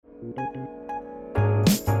Hello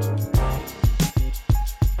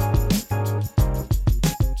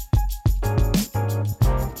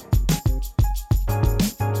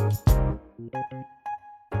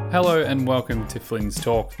and welcome to Flynn's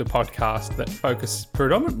Talk, the podcast that focuses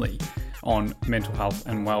predominantly on mental health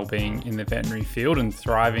and well-being in the veterinary field and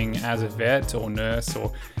thriving as a vet or nurse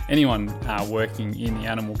or anyone working in the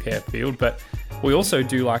animal care field. But we also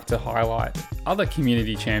do like to highlight other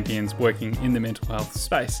community champions working in the mental health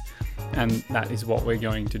space. And that is what we're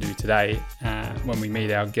going to do today when we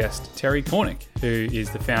meet our guest, Terry Cornick, who is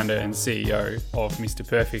the founder and CEO of Mr.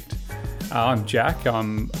 Perfect. I'm Jack.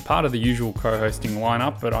 I'm part of the usual co-hosting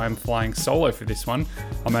lineup, but I'm flying solo for this one.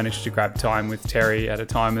 I managed to grab time with Terry at a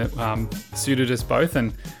time that suited us both,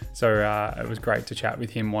 and so it was great to chat with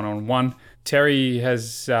him one-on-one. Terry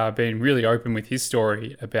has been really open with his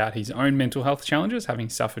story about his own mental health challenges, having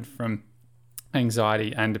suffered from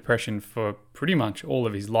anxiety and depression for pretty much all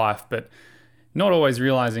of his life, but not always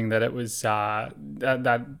realizing that it was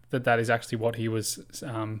that is actually what he was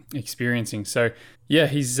experiencing. So yeah,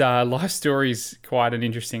 his life story is quite an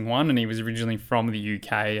interesting one, and he was originally from the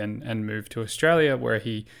UK and moved to Australia, where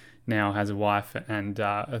he now has a wife and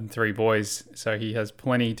 3 boys. So he has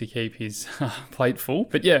plenty to keep his plate full.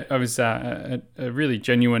 But yeah, it was a really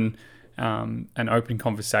genuine and open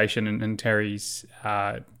conversation, and Terry's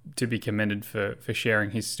to be commended for sharing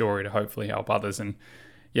his story to hopefully help others, and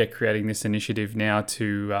creating this initiative now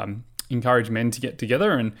to encourage men to get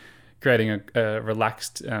together and creating a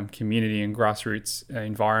relaxed community and grassroots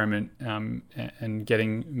environment, and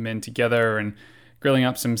getting men together and grilling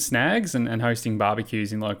up some snags and hosting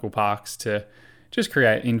barbecues in local parks to just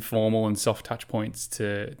create informal and soft touch points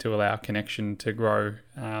to allow connection to grow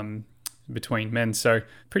between men. So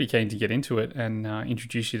pretty keen to get into it and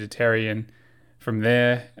introduce you to Terry, and from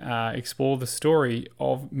there explore the story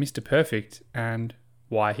of Mr. Perfect and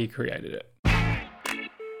why he created it.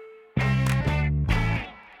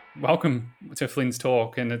 Welcome to Flynn's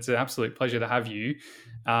Talk, and it's an absolute pleasure to have you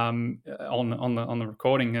on the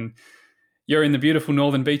recording. And you're in the beautiful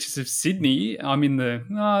northern beaches of Sydney. I'm in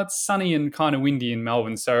it's sunny and kind of windy in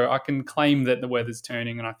Melbourne, so I can claim that the weather's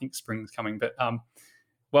turning and I think spring's coming. But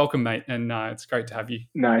welcome, mate, and it's great to have you.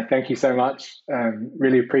 No, thank you so much.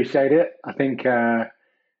 Really appreciate it. I think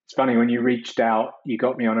it's funny, when you reached out, you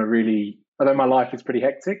got me on although my life is pretty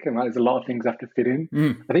hectic and there's a lot of things I have to fit in,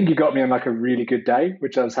 I think you got me on a really good day,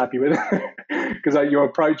 which I was happy with, because your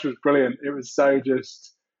approach was brilliant. It was so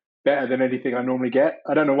just better than anything I normally get.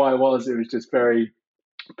 I don't know why it was. It was just very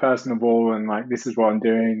personable and this is what I'm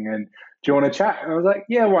doing, and do you want to chat? And I was like,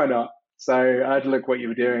 yeah, why not? So I had to look what you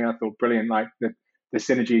were doing. I thought brilliant, the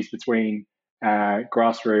synergies between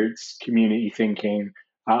grassroots, community thinking.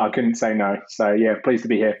 I couldn't say no. So yeah, pleased to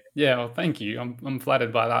be here. Yeah, well, thank you. I'm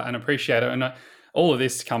flattered by that and appreciate it. And all of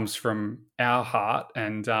this comes from our heart.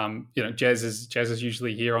 And Jez is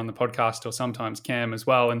usually here on the podcast, or sometimes Cam as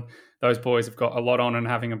well. And those boys have got a lot on and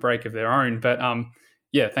having a break of their own. But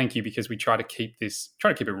thank you, because we try to keep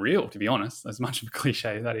it real, to be honest, as much of a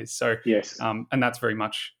cliche as that is. So yes, and that's very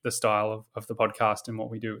much the style of the podcast and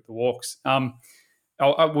what we do with the walks. We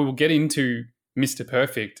will get into Mr.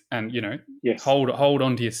 Perfect, and yes. hold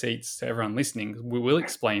on to your seats to everyone listening. We will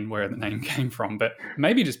explain where the name came from, but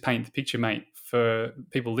maybe just paint the picture, mate, for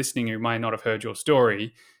people listening who may not have heard your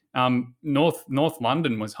story. North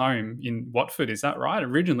London was home in Watford, is that right?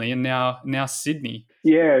 Originally, and now Sydney.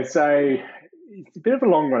 Yeah, so it's a bit of a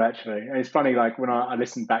long one, actually. And it's funny, when I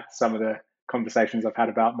listen back to some of the conversations I've had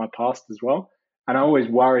about my past as well, and I always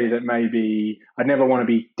worry that maybe I'd never want to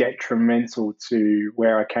be detrimental to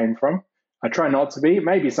where I came from. I try not to be.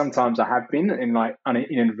 Maybe sometimes I have been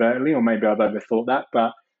inadvertently, or maybe I've overthought that.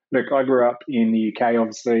 But look, I grew up in the UK,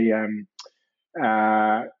 obviously,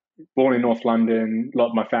 born in North London. A lot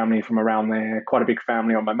of my family from around there, quite a big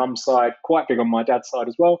family on my mum's side, quite big on my dad's side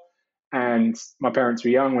as well. And my parents were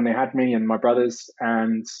young when they had me, and my brothers,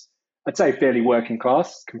 and I'd say fairly working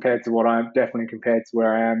class compared to where I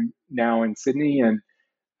am now in Sydney. And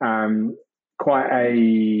quite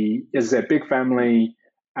as I said, big family.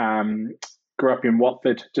 Grew up in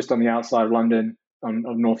Watford, just on the outside of London,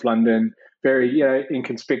 of North London. Very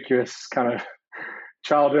inconspicuous kind of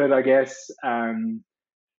childhood, I guess. A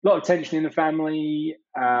lot of tension in the family.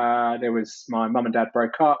 There was, my mum and dad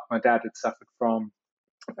broke up. My dad had suffered from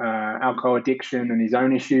alcohol addiction and his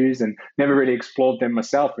own issues, and never really explored them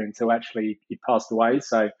myself until actually he passed away.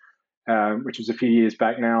 So, which was a few years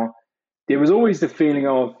back now. There was always the feeling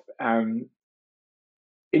of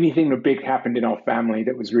anything that big happened in our family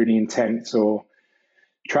that was really intense or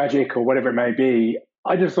tragic or whatever it may be,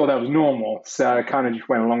 I just thought that was normal. So I kind of just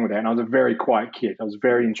went along with it. And I was a very quiet kid. I was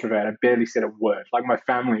very introverted. I barely said a word. Like my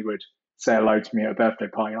family would say hello to me at a birthday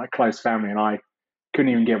party, like close family, and I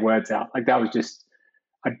couldn't even get words out. Like that was just,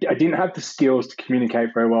 I didn't have the skills to communicate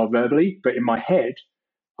very well verbally, but in my head,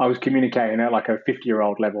 I was communicating at like a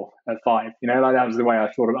 50-year-old level at 5. Like that was the way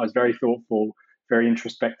I thought of it. I was very thoughtful, very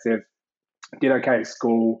introspective, did okay at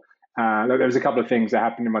school. There was a couple of things that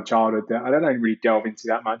happened in my childhood that I don't really delve into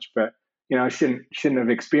that much, but I shouldn't have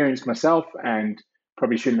experienced myself, and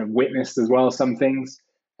probably shouldn't have witnessed as well some things.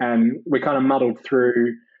 And we kind of muddled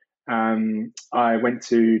through. I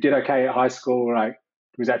did okay at high school. Like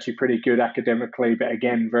was actually pretty good academically, but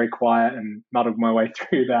again very quiet, and muddled my way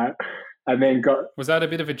through that. And then Was that a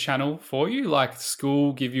bit of a channel for you? Like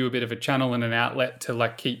school give you a bit of a channel and an outlet to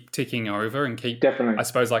like keep ticking over and keep, definitely, I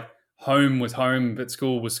suppose, like home was home, but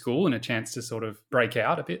school was school, and a chance to sort of break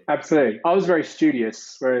out a bit? absolutely. I was very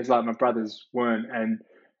studious, whereas like my brothers weren't,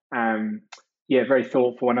 and yeah, very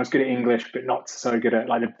thoughtful. And I was good at English, but not so good at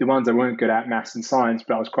like the ones I weren't good at, maths and science.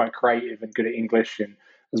 But I was quite creative and good at English, and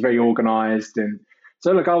I was very organised. And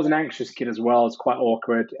so, look, I was an anxious kid as well. I was quite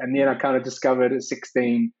awkward, and then I kind of discovered at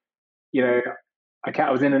 16, you know,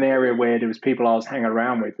 I was in an area where there was people I was hanging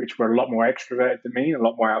around with, which were a lot more extroverted than me, a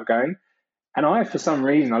lot more outgoing. And for some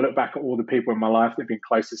reason, I look back at all the people in my life that have been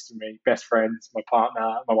closest to me, best friends, my partner,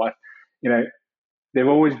 my wife, you know, they've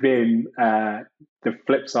always been the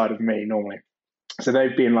flip side of me normally. So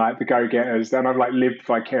they've been like the go-getters, and I've like lived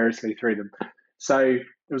vicariously through them. So there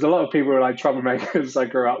was a lot of people who were like troublemakers I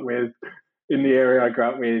grew up with in the area I grew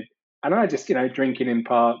up with. And I just, drinking in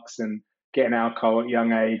parks and getting alcohol at a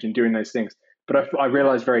young age and doing those things. But I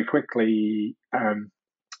realized very quickly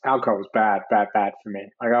alcohol was bad, bad, bad for me.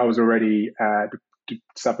 Like I was already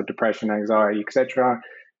suffered depression, anxiety, etc.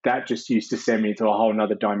 That just used to send me to a whole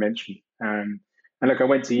nother dimension. And look, I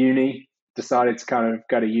went to uni, decided to kind of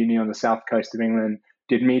go to uni on the south coast of England,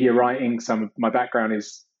 did media writing. My background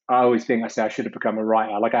is, I always think I say I should have become a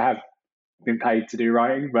writer. Like I have been paid to do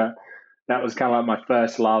writing, but that was kind of like my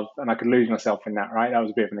first love, and I could lose myself in that, right? That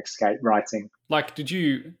was a bit of an escape, writing. Like, did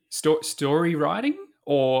you story writing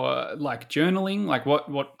or like journaling? Like what?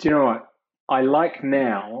 Do you know what? I like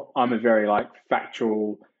now, I'm a very like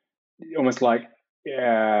factual, almost like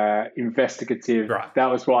investigative. Right. That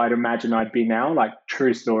was what I'd imagine I'd be now, like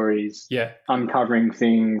true stories, Yeah. uncovering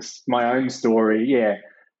things, my own story. Yeah.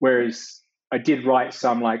 Whereas I did write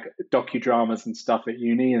some like docudramas and stuff at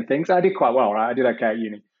uni and things. I did quite well, right? I did okay at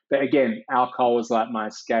uni. But again, alcohol was like my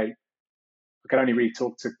escape. I could only really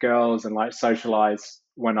talk to girls and like socialize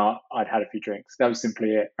when I'd had a few drinks. That was simply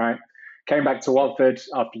it, right? Came back to Watford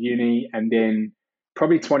after uni, and then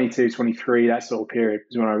probably 22, 23, that sort of period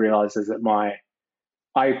was when I realized is that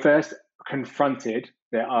I first confronted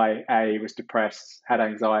that I was depressed, had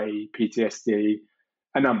anxiety, PTSD,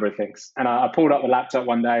 a number of things. And I pulled up the laptop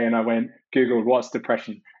one day and I Googled what's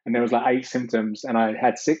depression. And there was like 8 symptoms and I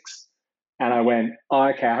had 6. And I went, oh,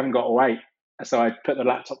 okay, I haven't got to wait. So I put the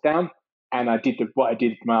laptop down and I did what I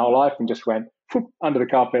did my whole life and just went under the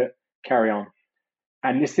carpet, carry on.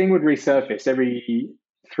 And this thing would resurface every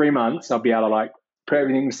 3 months. I'll be able to like put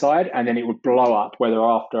everything aside, and then it would blow up, whether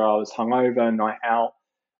after I was hungover, night out,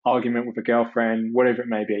 argument with a girlfriend, whatever it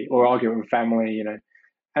may be, or argument with family,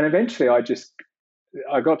 And eventually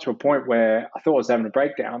I got to a point where I thought I was having a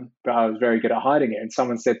breakdown, but I was very good at hiding it. And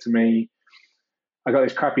someone said to me, I got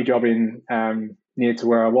this crappy job in near to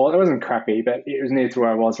where I was. It wasn't crappy, but it was near to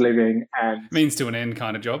where I was living. And means to an end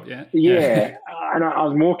kind of job, yeah. Yeah. And I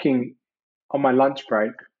was walking on my lunch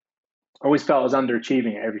break. I always felt I was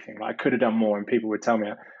underachieving at everything. Like I could have done more, and people would tell me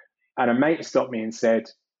that. And a mate stopped me and said,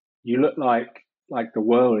 "You look like the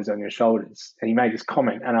world is on your shoulders." And he made this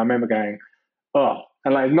comment, and I remember going, "Oh,"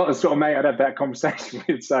 and like not the sort of mate I'd have that conversation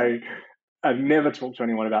with. So I've never talked to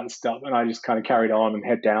anyone about this stuff, and I just kind of carried on and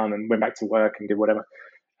head down and went back to work and did whatever.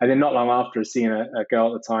 And then not long after, I was seeing a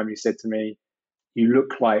girl at the time who said to me, "You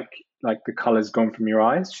look like the color's gone from your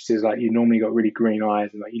eyes." She says, like, "You normally got really green eyes,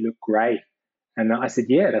 and like you look grey." And I said,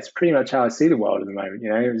 "Yeah, that's pretty much how I see the world at the moment."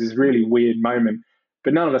 It was this really weird moment,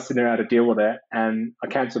 but none of us knew how to deal with it. And I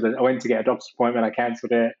cancelled it. I went to get a doctor's appointment. I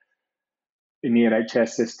cancelled it in the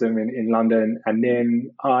NHS system in London, and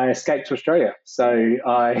then I escaped to Australia. So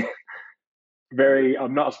I'm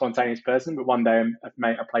not a spontaneous person, but one day a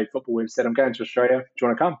mate I played football with said, "I'm going to Australia. Do you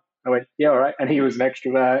want to come?" I went, "Yeah, all right." And he was an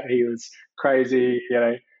extrovert. He was crazy.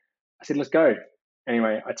 I said, "Let's go."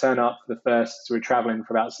 Anyway, I turn up for the first, so we're traveling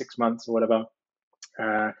for about 6 months or whatever.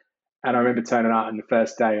 And I remember turning up on the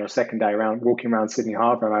first day or second day walking around Sydney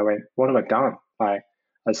Harbour, and I went, "What have I done?" Like,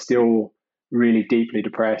 I was still really deeply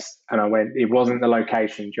depressed. And I went, it wasn't the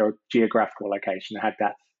location, geographical location. I had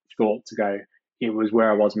that thought to go, it was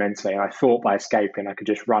where I was mentally. And I thought by escaping, I could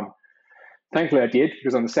just run. Thankfully, I did,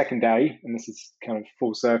 because on the second day, and this is kind of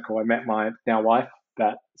full circle, I met my now wife.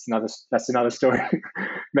 That's another story.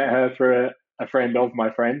 Met her through a friend of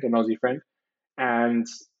my friend, an Aussie friend, and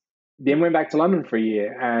then went back to London for a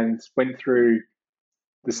year and went through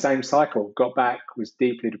the same cycle. Got back, was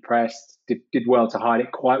deeply depressed, did well to hide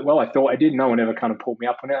it quite well. I thought I did. No one ever kind of pulled me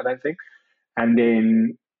up on it, I don't think. And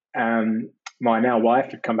then my now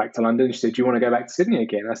wife had come back to London. She said, "Do you want to go back to Sydney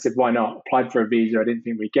again?" I said, "Why not?" Applied for a visa. I didn't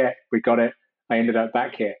think we'd get. We got it. I ended up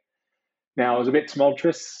back here. Now, it was a bit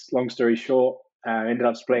tumultuous. Long story short, ended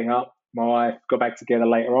up splitting up. My wife got back together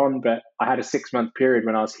later on, but I had a 6-month period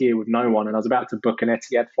when I was here with no one, and I was about to book an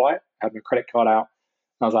Etihad flight. I had my credit card out.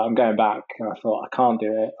 I was like, I'm going back. And I thought, I can't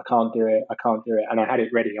do it. I can't do it. I can't do it. And I had it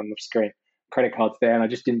ready on the screen. Credit card's there, and I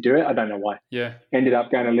just didn't do it. I don't know why. Yeah. Ended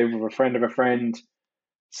up going to live with a friend of a friend.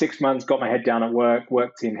 6 months, got my head down at work,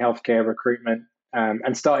 worked in healthcare recruitment,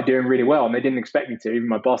 and started doing really well. And they didn't expect me to. Even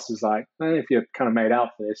my boss was like, if you're kind of made out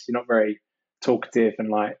for this, you're not very talkative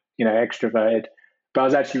and extroverted. But I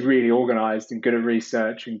was actually really organized and good at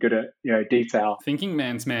research and good at, detail. Thinking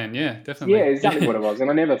man's man. Yeah, definitely. Yeah, exactly what it was. And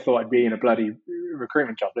I never thought I'd be in a bloody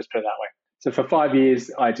recruitment job, let's put it that way. So for 5 years,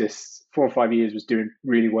 4 or 5 years was doing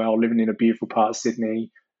really well, living in a beautiful part of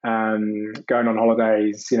Sydney, going on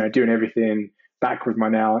holidays, doing everything, back with my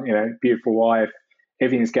now, beautiful wife.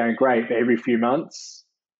 Everything's going great. But every few months,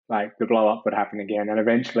 like the blow up would happen again. And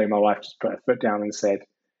eventually my wife just put her foot down and said,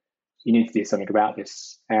 you need to do something about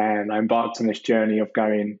this. And I embarked on this journey of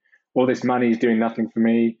going, all this money is doing nothing for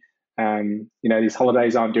me. These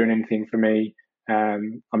holidays aren't doing anything for me.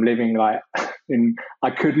 I'm living I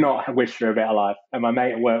could not have wished for a better life. And my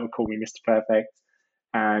mate at work would call me Mr. Perfect.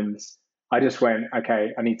 And I just went,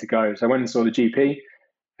 okay, I need to go. So I went and saw the GP,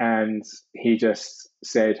 and he just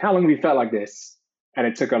said, how long have you felt like this? And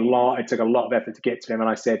it took a lot of effort to get to him. And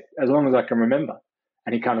I said, as long as I can remember.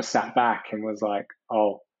 And he kind of sat back and was like,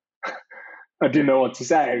 oh, I didn't know what to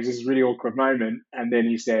say. It was just a really awkward moment. And then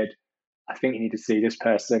he said, I think you need to see this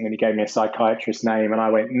person. And he gave me a psychiatrist's name. And I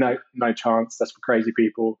went, no chance. That's for crazy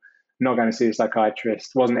people. I'm not going to see a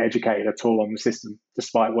psychiatrist. Wasn't educated at all on the system,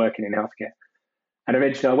 despite working in healthcare. And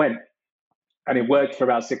eventually I went. And it worked for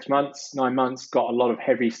about 6 months, 9 months, got a lot of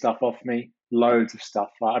heavy stuff off me, loads of stuff.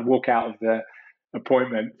 Like I'd walk out of the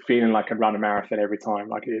appointment feeling like I'd run a marathon every time.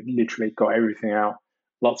 Like it literally got everything out.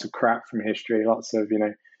 Lots of crap from history, lots of,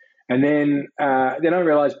 And then I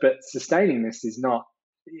realized, but sustaining this is not,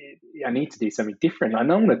 I need to do something different. Like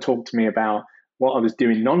no one would talk to me about what I was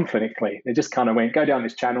doing non-clinically. They just kind of went, go down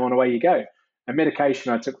this channel and away you go. And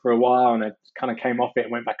medication I took for a while, and I kind of came off it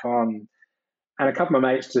and went back on. And a couple of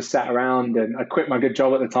my mates just sat around, and I quit my good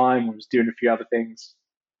job at the time. I was doing a few other things.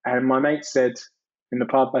 And my mate said in the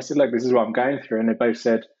pub, I said, look, this is what I'm going through. And they both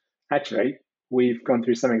said, actually, we've gone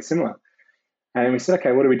through something similar. And we said,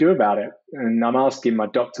 okay, what do we do about it? And I'm asking my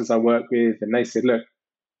doctors I work with, and they said, look,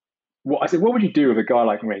 what would you do with a guy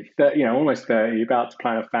like me, 30, almost 30, about to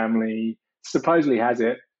plan a family, supposedly has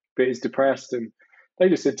it, but is depressed? And they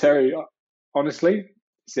just said, Terry, honestly,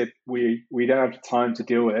 said, we don't have time to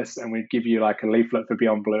deal with this, and we'd give you like a leaflet for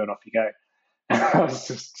Beyond Blue and off you go. And I was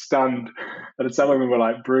just stunned. And some of them were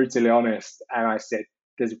like brutally honest. And I said,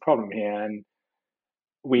 there's a problem here. And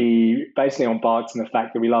we basically embarked on the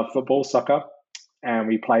fact that we love football, soccer, and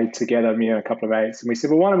we played together, me and a couple of mates. And we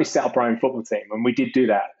said, well, why don't we set up our own football team? And we did do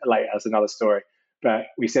that later as another story. But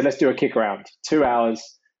we said, let's do a kick around, 2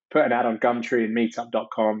 hours, put an ad on Gumtree and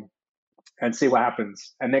meetup.com and see what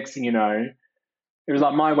happens. And next thing you know, it was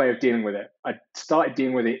like my way of dealing with it. I started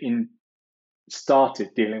dealing with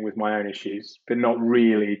my own issues, but not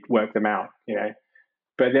really work them out,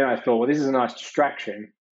 But then I thought, well, this is a nice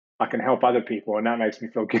distraction. I can help other people, and that makes me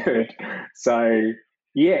feel good. So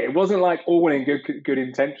yeah, it wasn't like all in good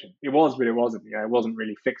intention. It was, but it wasn't. It wasn't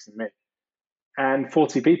really fixing me. And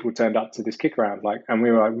 40 people turned up to this kick around, and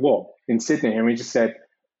we were like, whoa, in Sydney. And we just said,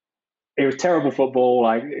 it was terrible football.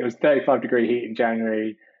 Like it was 35-degree heat in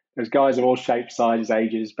January. There's guys of all shapes, sizes,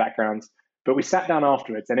 ages, backgrounds. But we sat down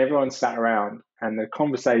afterwards, and everyone sat around, and the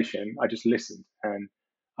conversation, I just listened, and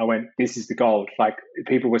I went, this is the gold. Like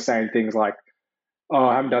people were saying things like, oh,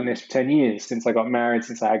 I haven't done this for 10 years, since I got married,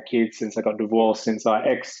 since I had kids, since I got divorced, since I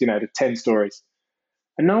the 10 stories.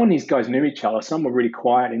 And none of these guys knew each other. Some were really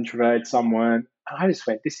quiet, introverted, some weren't. And I just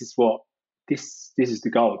went, this is the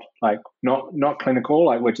gold. Like not clinical,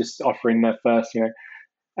 like we're just offering the first,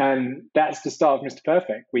 And that's the start of Mr.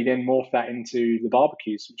 Perfect. We then morphed that into the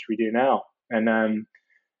barbecues, which we do now. And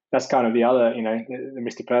that's kind of the other, the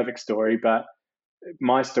Mr. Perfect story. But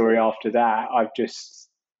my story after that,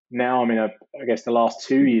 now I'm in I guess the last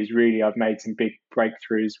 2 years, really, I've made some big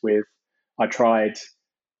breakthroughs with, I tried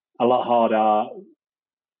a lot harder.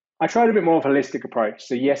 I tried a bit more of a holistic approach.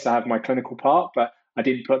 So yes, I have my clinical part, but I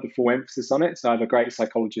didn't put the full emphasis on it. So I have a great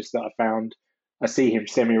psychologist that I found. I see him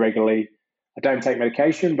semi-regularly. I don't take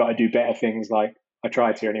medication, but I do better things like I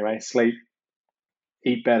try to anyway, sleep,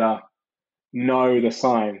 eat better, know the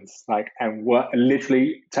signs, like, and work,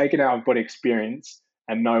 literally take an out of body experience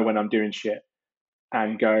and know when I'm doing shit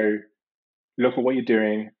and go, look at what you're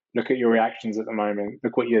doing, look at your reactions at the moment,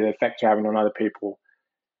 look what the effect you're having on other people.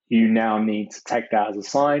 You now need to take that as a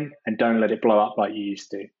sign and don't let it blow up like you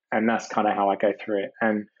used to. And that's kind of how I go through it.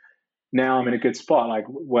 And now I'm in a good spot. Like,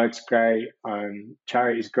 work's great,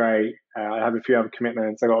 charity's great. I have a few other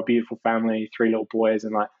commitments. I got a beautiful family, 3 little boys,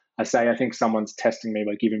 and like I say, I think someone's testing me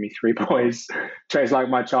by giving me 3 boys. So it's like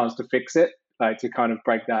my chance to fix it, like to kind of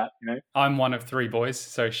break that, you know. I'm one of 3 boys,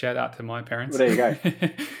 so shout out to my parents. Well, there you go.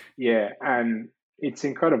 Yeah, and it's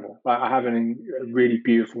incredible. Like, I have a really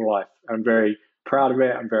beautiful life. I'm very proud of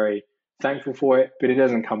it. I'm very thankful for it, but it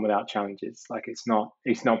doesn't come without challenges. Like, it's not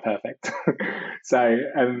perfect. So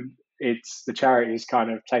it's the charity is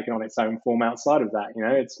kind of taken on its own form outside of that. You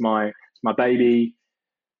know, it's my baby.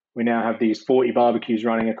 We now have these 40 barbecues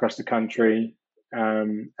running across the country,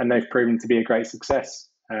 and they've proven to be a great success.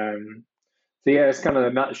 So yeah, it's kind of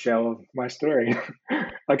the nutshell of my story.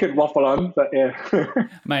 I could waffle on, but yeah.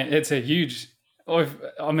 Mate, it's a huge...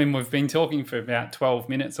 we've been talking for about 12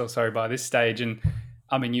 minutes or so by this stage, and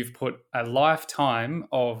I mean, you've put a lifetime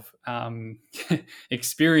of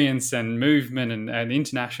experience and movement and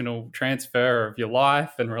international transfer of your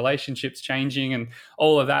life and relationships changing and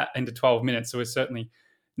all of that into 12 minutes. So we're certainly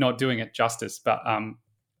not doing it justice, but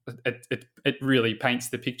it really paints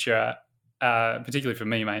the picture, particularly for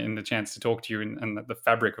me, mate, and the chance to talk to you and the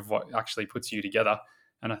fabric of what actually puts you together.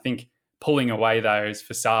 And I think pulling away those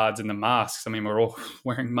facades and the masks, I mean, we're all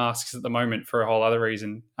wearing masks at the moment for a whole other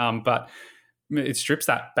reason, but it strips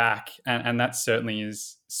that back, and that certainly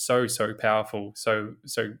is so powerful. So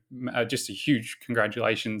just a huge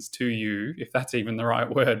congratulations to you, if that's even the right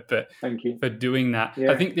word, but thank you for doing that.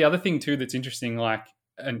 Yeah. I think the other thing too that's interesting, like,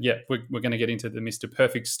 and yeah, we're going to get into the Mr.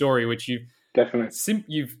 Perfect story, which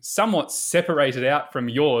you've somewhat separated out from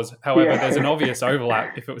yours. However, there's an obvious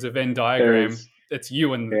overlap. If it was a Venn diagram, it's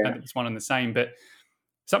you and it's one and the same. But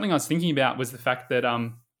something I was thinking about was the fact that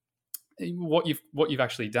what you've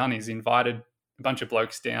actually done is invited a bunch of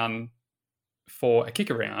blokes down for a kick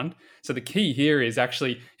around. So the key here is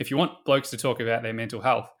actually, if you want blokes to talk about their mental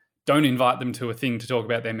health, don't invite them to a thing to talk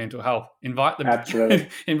about their mental health. Invite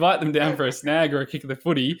them down for a snag or a kick of the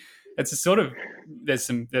footy. It's a sort of, there's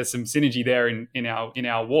some synergy there in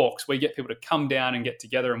our walks. We get people to come down and get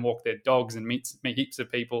together and walk their dogs and meet heaps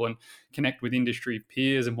of people and connect with industry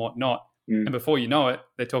peers and whatnot. And before you know it,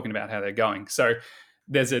 they're talking about how they're going. So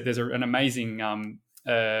there's an amazing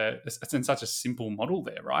it's in such a simple model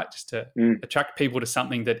there, right? Just to attract people to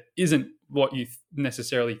something that isn't what you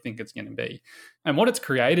necessarily think it's going to be. And what it's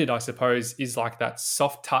created, I suppose, is like that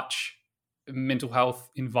soft touch mental health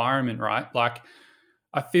environment, right? Like,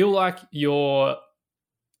 I feel like you're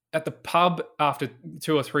at the pub after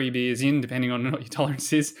 2 or 3 beers in, depending on what your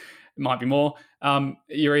tolerance is, it might be more.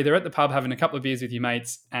 You're either at the pub having a couple of beers with your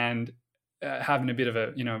mates and having a bit of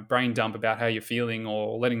a brain dump about how you're feeling,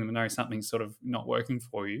 or letting them know something's sort of not working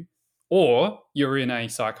for you, or you're in a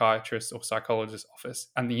psychiatrist or psychologist's office,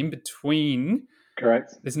 and the in between.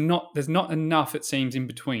 Correct. There's not enough, it seems, in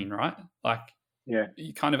between, right? Like,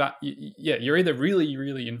 you kind of you're either really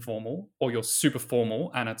really informal or you're super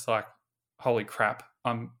formal, and it's like, holy crap,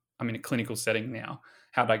 I'm in a clinical setting now.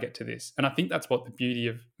 How did I get to this? And I think that's what the beauty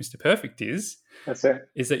of Mr. Perfect is. That's it.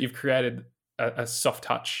 Is that you've created a soft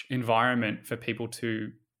touch environment for people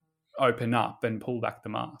to open up and pull back the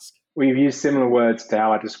mask. We've used similar words to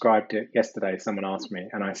how I described it yesterday. Someone asked me,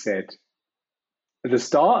 and I said, at the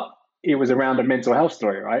start, it was around a mental health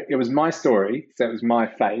story, right? It was my story, so it was my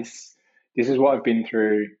face. This is what I've been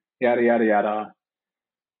through, yada, yada, yada.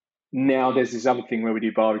 Now there's this other thing where we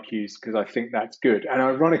do barbecues because I think that's good. And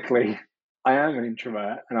ironically, I am an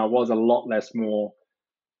introvert, and I was a lot more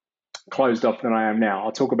closed off than I am now.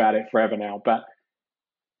 I'll talk about it forever now, but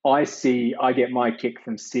I get my kick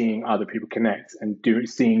from seeing other people connect and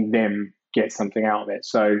seeing them get something out of it.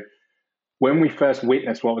 So when we first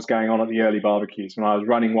witnessed what was going on at the early barbecues, when I was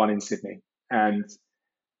running one in Sydney, and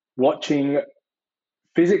watching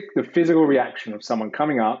the physical reaction of someone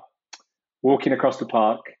coming up, walking across the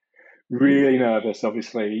park, really nervous,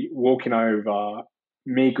 obviously, walking over,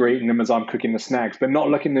 me greeting them as I'm cooking the snags, but not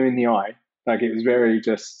looking them in the eye. Like, it was very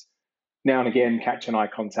just now and again catching eye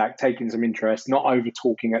contact, taking some interest, not over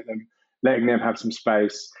talking at them, letting them have some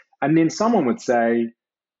space. And then someone would say,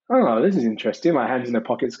 oh, this is interesting. My hands in their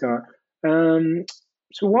pockets going,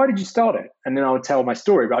 so why did you start it? And then I would tell my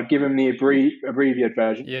story, but I'd give them the abbreviated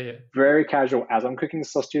version. Yeah. Very casual as I'm cooking the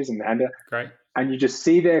sausages and the hand. Great. And you just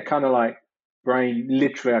see their kind of like brain,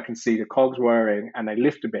 literally, I can see the cogs whirring and they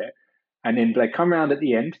lift a bit. And then they come around at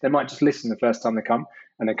the end. They might just listen the first time they come.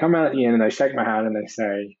 And they come around at the end and they shake my hand and they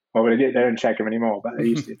say, well, they don't shake them anymore, but they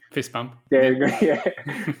used to. Fist bump. Yeah.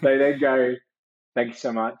 They then go, thank you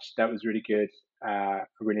so much. That was really good. I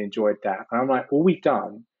really enjoyed that. And I'm like, all we've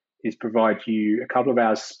done is provide you a couple of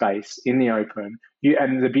hours space in the open.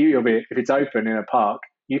 And the beauty of it, if it's open in a park,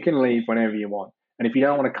 you can leave whenever you want. And if you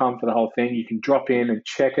don't want to come for the whole thing, you can drop in and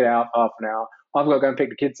check it out half an hour. I've got to go and pick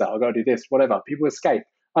the kids up. I've got to do this, whatever. People escape.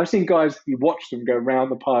 I've seen guys, you watch them go around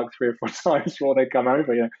the park 3 or 4 times before they come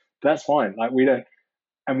over. That's fine. Like we don't,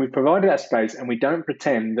 and we've provided that space and we don't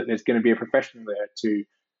pretend that there's going to be a professional there to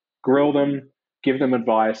grill them, give them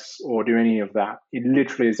advice or do any of that. It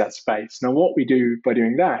literally is that space. Now, what we do by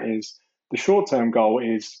doing that is the short-term goal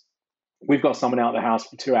is we've got someone out of the house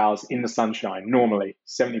for 2 hours in the sunshine, normally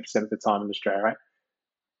 70% of the time in Australia, right?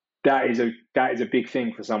 That is a big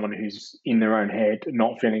thing for someone who's in their own head,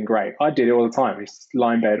 not feeling great. I did it all the time. It's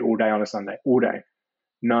lie in bed all day on a Sunday, all day.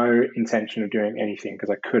 No intention of doing anything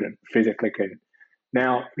because I physically couldn't.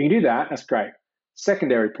 Now, when you do that, that's great.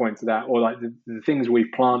 Secondary point to that, or like the things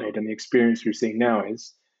we've planted and the experience we've seen now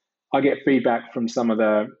is I get feedback from some of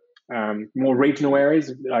the more regional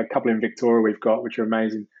areas, like a couple in Victoria we've got, which are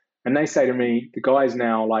amazing. And they say to me, the guys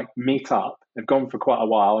now like meet up. They've gone for quite a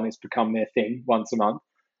while and it's become their thing once a month.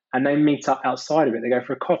 And they meet up outside of it. They go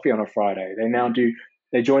for a coffee on a Friday.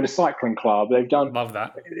 They join a cycling club. They've done, love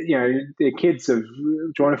that. Their kids have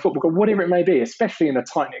joined a football club, whatever it may be, especially in a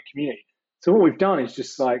tight-knit community. So what we've done is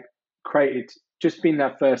just like just been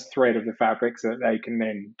that first thread of the fabric so that they can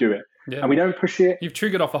then do it. Yeah. And we don't push it. You've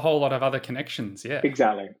triggered off a whole lot of other connections. Yeah,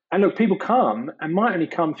 exactly. And look, people come and might only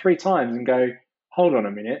come 3 times and go, hold on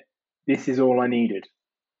a minute, this is all I needed.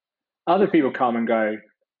 Other people come and go,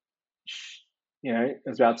 I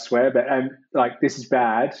was about to swear, but like, this is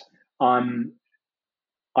bad.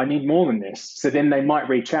 I need more than this. So then they might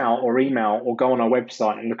reach out or email or go on our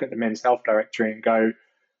website and look at the men's health directory and go,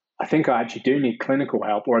 I think I actually do need clinical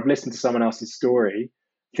help, or I've listened to someone else's story.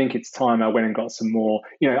 I think it's time I went and got some more.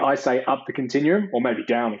 I say up the continuum or maybe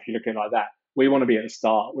down if you look at it like that. We want to be at the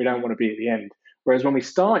start. We don't want to be at the end. Whereas when we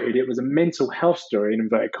started, it was a mental health story in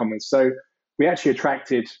inverted commas. So we actually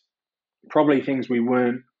attracted probably things we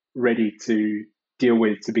weren't ready to deal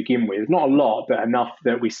with to begin with. Not a lot, but enough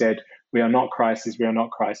that we said, we are not crisis, we are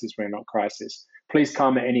not crisis, we are not crisis. Please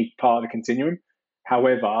come at any part of the continuum.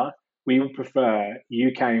 However, we would prefer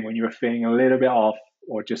you came when you were feeling a little bit off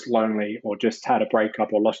or just lonely or just had a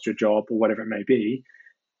breakup or lost your job or whatever it may be,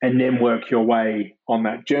 and then work your way on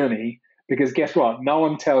that journey. Because guess what? No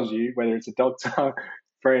one tells you, whether it's a doctor,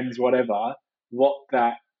 friends, whatever, what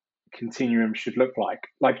that continuum should look like.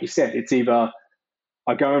 Like you said, it's either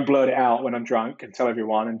I go and blurt it out when I'm drunk and tell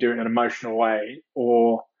everyone and do it in an emotional way,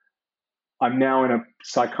 or I'm now in a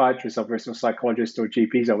psychiatrist's office or psychologist or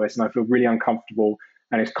GP's office and I feel really uncomfortable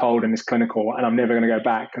and it's cold and it's clinical and I'm never going to go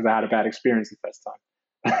back because I had a bad experience the first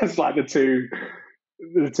time. That's like the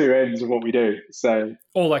two ends of what we do. So,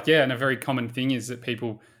 or like, yeah, and a very common thing is that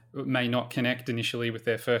people may not connect initially with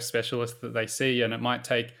their first specialist that they see, and it might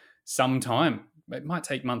take some time. It might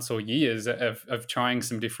take months or years of trying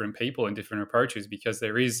some different people and different approaches, because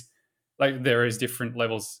there is different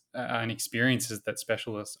levels and experiences that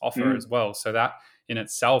specialists offer as well. So that in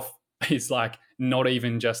itself is like not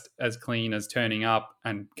even just as clean as turning up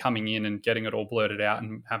and coming in and getting it all blurted out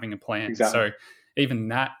and having a plan. Exactly. So even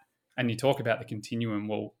that, and you talk about the continuum,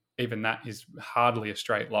 well, even that is hardly a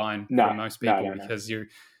straight line for most people, because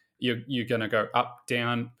you're going to go up,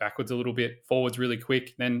 down, backwards a little bit, forwards really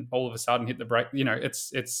quick, then all of a sudden hit the brake.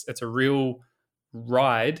 It's a real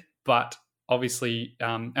ride, but obviously,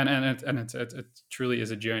 and it truly is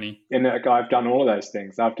a journey. And I've done all of those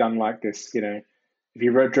things. I've done like this, if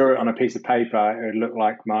you draw it on a piece of paper, it would look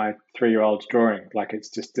like my 3-year-old's drawing. Like it's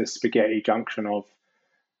just a spaghetti junction of,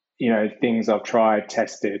 things I've tried,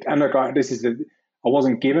 tested. And look, I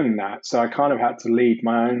wasn't given that. So I kind of had to lead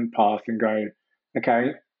my own path and go,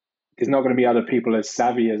 okay, there's not going to be other people as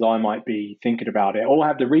savvy as I might be thinking about it, or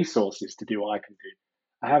have the resources to do what I can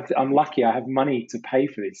do. I'm lucky I have money to pay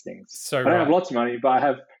for these things. So I don't have lots of money, but I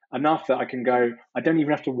have enough that I can go, I don't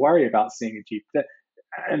even have to worry about seeing a GP.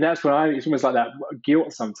 And that's when it's almost like that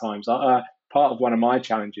guilt sometimes. Part of one of my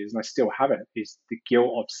challenges, and I still have it, is the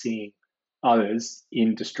guilt of seeing others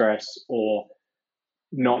in distress or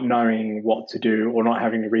not knowing what to do or not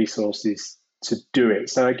having the resources to do it.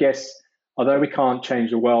 So I guess, although we can't change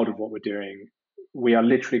the world of what we're doing, we are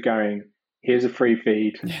literally going, here's a free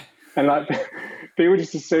feed. And like people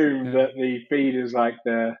just assume that the feed is like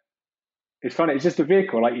it's funny, it's just a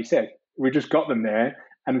vehicle, like you said. We just got them there.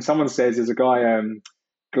 And someone says there's a guy,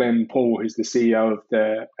 Glenn Paul, who's the CEO of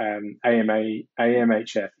the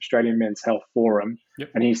AMHF, Australian Men's Health Forum. Yep.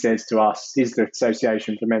 And he says to us, he's the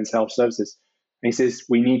Association for Men's Health Services. And he says,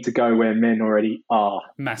 we need to go where men already are.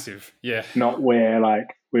 Massive. Yeah. Not where like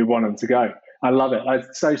we want them to go. I love it. Like,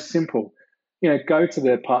 it's so simple. Go to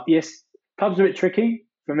the pub. Yes, pub's a bit tricky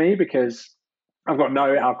for me because I've got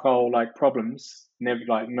no alcohol like problems, never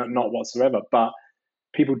like not whatsoever. But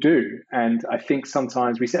people do, and I think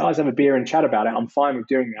sometimes we say, "Oh, let's have a beer and chat about it." I'm fine with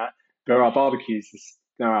doing that. But our barbecues, there's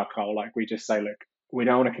no alcohol. Like we just say, "Look, we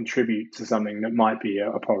don't want to contribute to something that might be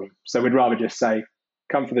a problem." So we'd rather just say,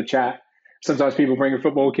 "Come for the chat." Sometimes people bring a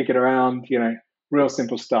football, kick it around. Real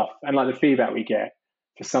simple stuff. And like the feedback we get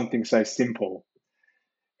for something so simple,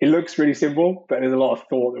 it looks really simple, but there's a lot of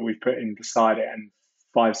thought that we've put in beside it. And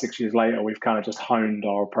 5-6 years later, we've kind of just honed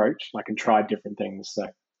our approach, like, and tried different things. So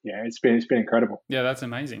yeah, it's been incredible. Yeah, that's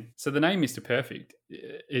amazing. So the name Mr. Perfect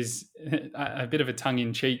is a bit of a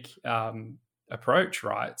tongue-in-cheek approach,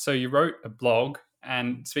 right? So you wrote a blog,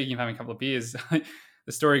 and speaking of having a couple of beers,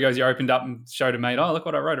 the story goes you opened up and showed a mate, oh, look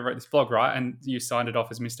what I wrote this blog, right? And you signed it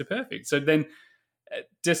off as Mr. Perfect. So then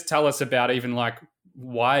just tell us about even like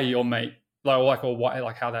why your mate, or why,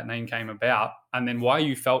 like how that name came about, and then why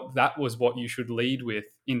you felt that was what you should lead with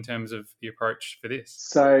in terms of the approach for this.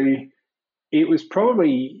 So it was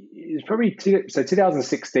probably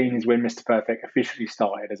 2016 is when Mr. Perfect officially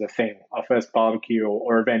started as a thing. Our first barbecue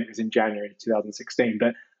or event was in January 2016,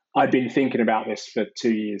 but I'd been thinking about this for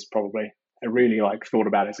 2 years probably. I really thought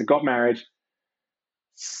about it. So got married,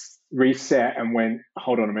 reset, and went,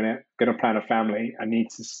 hold on a minute, going to plan a family. I need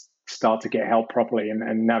to start to get help properly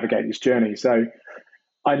and navigate this journey. So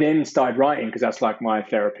I then started writing because that's like my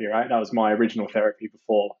therapy, right? That was my original therapy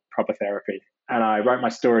before proper therapy. And I wrote my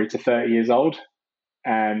story to 30 years old,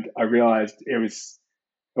 and I realized it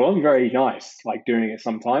wasn't very nice, like doing it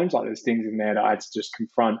sometimes. Like there's things in there that I had to just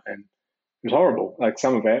confront, and it was horrible, like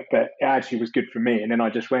some of it, but it actually was good for me. And then I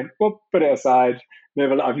just went, well, put it aside.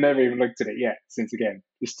 I've never even looked at it yet since again.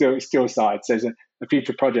 It's still aside. So there's a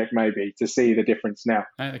future project maybe to see the difference now.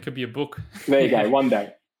 It could be a book. There you go, one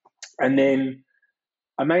day. And then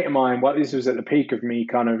a mate of mine, this was at the peak of me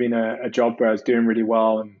kind of in a job where I was doing really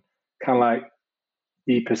well, and kind of like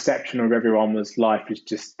the perception of everyone was life is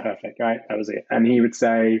just perfect, right? That was it. And he would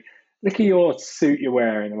say, look at your suit you're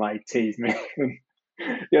wearing, and like tease me.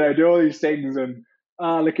 Do all these things, and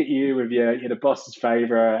look at you with you're the boss's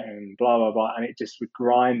favorite and blah, blah, blah. And it just would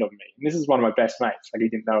grind on me. And this is one of my best mates. Like he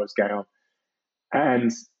didn't know what was going on.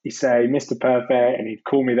 And he'd say, Mr. Perfect, and he'd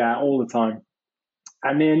call me that all the time.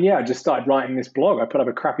 And then, I just started writing this blog. I put up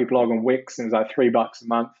a crappy blog on Wix, and it was like $3 a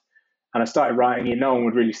month. And I started writing it. No one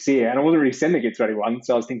would really see it. And I wasn't really sending it to anyone.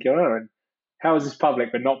 So I was thinking, and how is this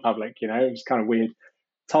public but not public? It was kind of weird.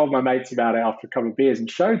 Told my mates about it after a couple of beers and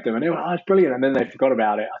showed them. And they were, oh, it's brilliant. And then they forgot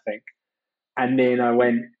about it, I think. And then I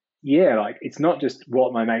went, it's not just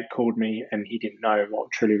what my mate called me and he didn't know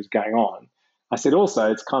what truly was going on. I said,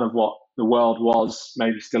 also, it's kind of what the world was,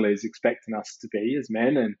 maybe still is, expecting us to be as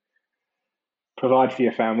men, and provide for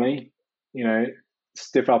your family,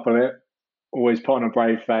 stiff up on it, always put on a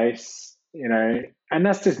brave face, and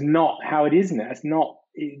that's just not how it is now. It's not,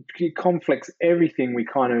 it conflicts everything we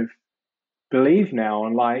kind of believe now,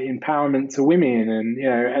 and like empowerment to women, and,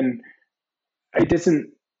 and it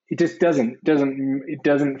just doesn't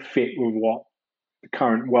fit with what the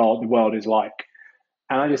current the world is like.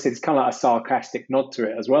 And I just said, it's kind of like a sarcastic nod to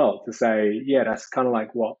it as well, to say, that's kind of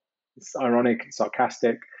like what, it's ironic and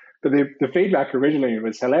sarcastic. But the feedback originally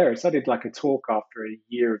was hilarious. I did like a talk after a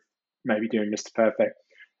year of maybe doing Mr. Perfect.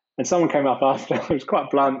 And someone came up after, it was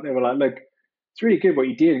quite blunt. They were like, look, it's really good what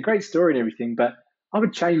you did, and great story and everything, but I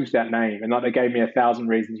would change that name. And like they gave me 1,000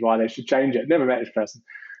 reasons why they should change it. Never met this person.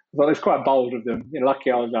 But it's quite bold of them.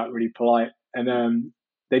 Lucky I was like really polite. And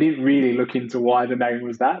they didn't really look into why the name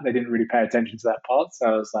was that. They didn't really pay attention to that part. So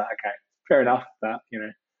I was like, okay, fair enough. That,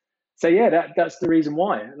 So that's the reason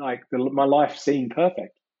why. Like my life seemed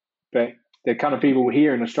perfect. But the kind of people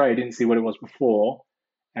here in Australia didn't see what it was before,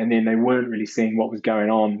 and then they weren't really seeing what was going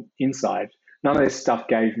on inside. None of this stuff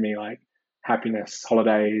gave me like happiness,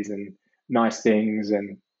 holidays, and nice things,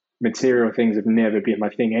 and material things have never been my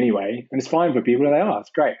thing anyway. And it's fine for people, they are,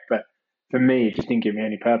 it's great. But for me, it just didn't give me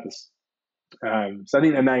any purpose. So I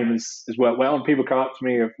think the name has worked well. And people come up to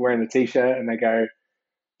me wearing the t-shirt and they go,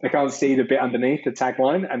 they can't see the bit underneath the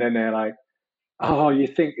tagline, and then they're like, oh, you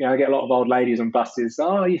think, I get a lot of old ladies on buses.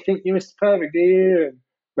 Oh, you think you're Mr. Perfect, do you?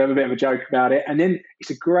 And we have a bit of a joke about it. And then it's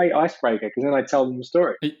a great icebreaker because then I tell them the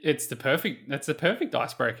story. That's the perfect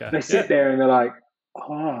icebreaker. They sit there and they're like,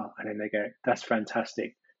 oh, and then they go, that's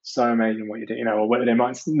fantastic. So amazing what you do, or what they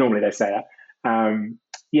might, normally they say that.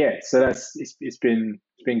 So it's been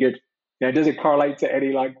good. Does it correlate to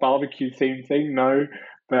any like barbecue theme thing? No.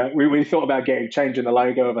 But we thought about changing the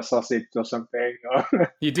logo of a sausage or something.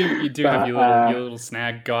 You do but, have your little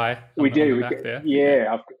snag guy. We do. Back there.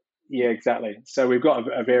 Yeah, exactly. So we've got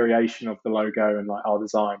a variation of the logo and like our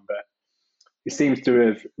design, but it seems to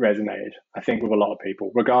have resonated, I think, with a lot of people,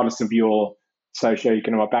 regardless of your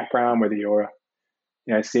socioeconomic background, whether you're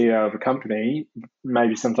CEO of a company,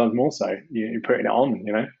 maybe sometimes more so. You're putting it on,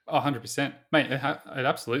 100%. Mate, it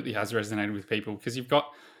absolutely has resonated with people because you've got,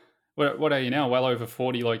 what are you now? Well over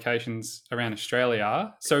 40 locations around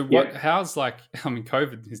Australia. So how's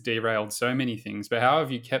COVID has derailed so many things, but how have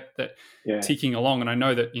you kept that ticking along? And I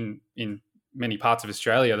know that in many parts of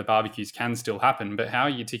Australia, the barbecues can still happen, but how are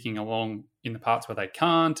you ticking along in the parts where they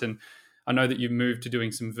can't? And I know that you've moved to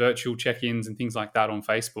doing some virtual check-ins and things like that on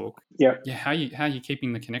Facebook. Yeah. How are you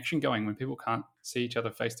keeping the connection going when people can't see each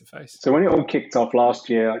other face to face? So when it all kicked off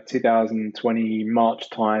last year, like 2020 March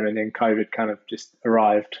time, and then COVID kind of just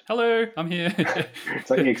arrived. Hello, I'm here.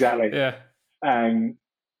 So exactly. Yeah. I'm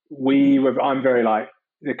very like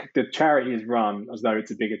the charity is run as though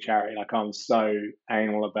it's a bigger charity. Like I'm so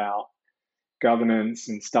anal about governance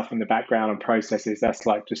and stuff in the background and processes. That's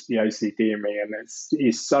like just the OCD in me, and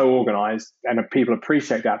it's so organized, and people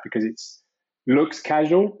appreciate that because it's looks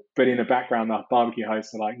casual, but in the background the barbecue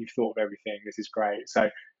hosts are like, you've thought of everything, this is great. So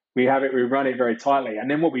we run it very tightly.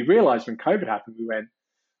 And then what we realized when COVID happened, we went,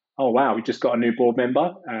 oh wow, we just got a new board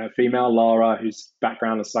member, female, Lara, whose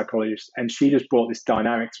background is psychologist, and she just brought this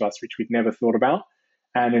dynamic to us which we'd never thought about.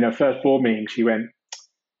 And in her first board meeting she went,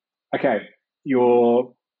 okay,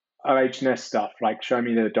 your OHS stuff, like show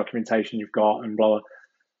me the documentation you've got and blah,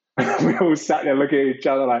 blah. We all sat there looking at each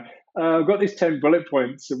other like, I've got these 10 bullet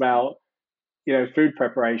points about, food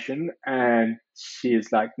preparation. And she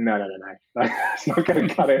is like, no. Like, it's not going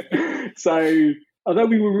to cut it. So although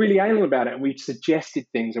we were really anal about it and we suggested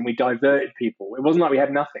things and we diverted people, it wasn't like we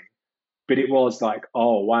had nothing, but it was like,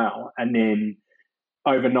 oh, wow. And then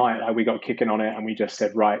overnight, we got kicking on it and we just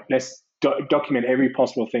said, right, let's document every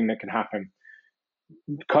possible thing that can happen.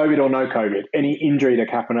 COVID or no COVID, any injury that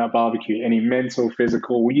happened at a barbecue, any mental,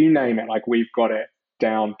 physical, you name it, like we've got it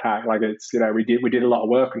down packed. Like it's, we did a lot of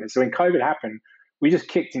work on it. So when COVID happened, we just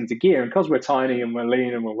kicked into gear, and because we're tiny and we're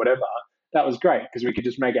lean and we're whatever, that was great because we could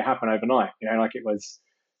just make it happen overnight. Like it was.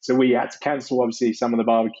 So we had to cancel obviously some of the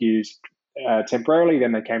barbecues temporarily.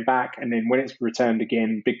 Then they came back, and then when it's returned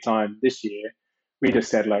again big time this year, we just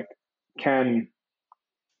said like, can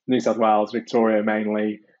New South Wales, Victoria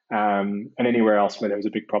mainly, and anywhere else where there was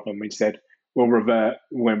a big problem, we said we'll revert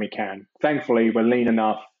when we can. Thankfully, we're lean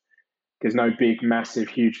enough. There's no big, massive,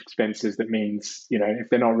 huge expenses. That means, if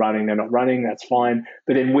they're not running, they're not running. That's fine.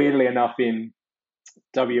 But then weirdly enough, in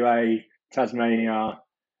WA, Tasmania,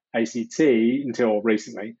 ACT, until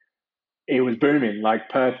recently, it was booming. Like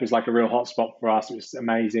Perth was like a real hotspot for us. It was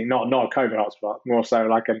amazing. Not a COVID hotspot, more so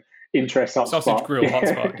like an interest hotspot. Sausage grill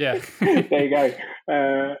hotspot, yeah. There you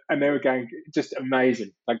go. And they were going just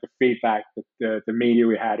amazing. Like the feedback, the media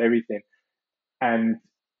we had, everything. And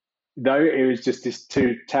though it was just this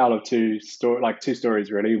tale of two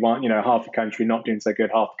stories really. One, half the country not doing so good,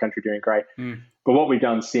 half the country doing great. But what we've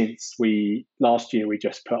done since last year, we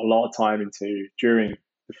just put a lot of time into during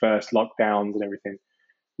the first lockdowns and everything.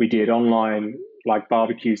 We did online like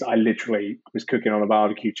barbecues. I literally was cooking on a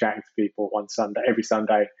barbecue, chatting to people every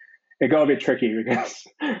Sunday. It got a bit tricky because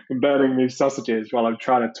I'm burning these sausages while I'm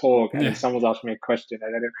trying to talk, and then someone's asking me a question,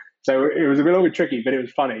 and then so it was a little bit tricky, but it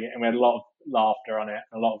was funny, and we had a lot of laughter on it,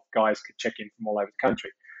 and a lot of guys could check in from all over the country.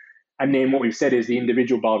 And then what we've said is the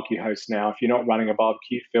individual barbecue hosts now, if you're not running a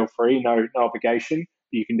barbecue, feel free, no obligation.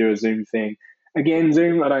 You can do a Zoom thing. Again,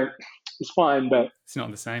 Zoom, it's fine, but it's not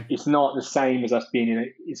the same. It's not the same as us being in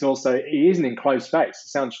it. It is an enclosed space. It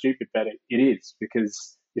sounds stupid, but it is,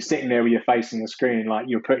 because you're sitting there with your face on the screen, like if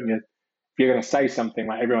you're going to say something,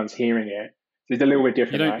 like everyone's hearing it. So it's a little bit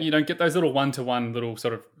different. You don't get those little one-to-one little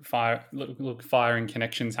sort of firing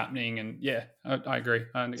connections happening. And yeah, I agree.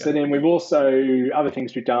 So then we've also, other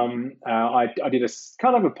things we've done, I did a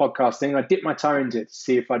kind of a podcast thing. I dipped my toe into it to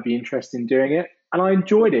see if I'd be interested in doing it. And I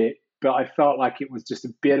enjoyed it, but I felt like it was just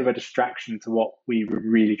a bit of a distraction to what we were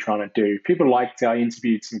really trying to do. People liked it. I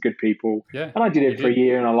interviewed some good people. Yeah, and I did it for a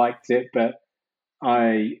year and I liked it, but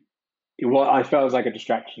I felt it was like a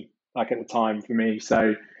distraction, like at the time for me.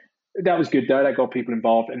 So that was good though. That got people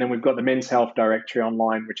involved. And then we've got the men's health directory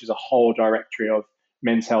online, which is a whole directory of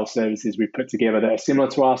men's health services we've put together that are similar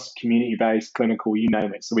to us, community-based, clinical, you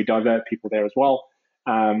name it. So we divert people there as well.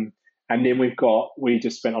 And then we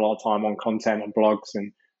just spent a lot of time on content and blogs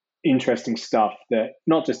and interesting stuff, that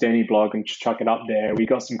not just any blog and just chuck it up there. We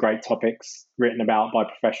got some great topics written about by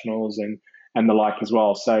professionals and the like as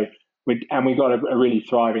well. So we got a really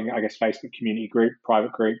thriving, I guess, Facebook community group,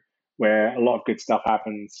 private group, where a lot of good stuff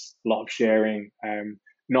happens, a lot of sharing,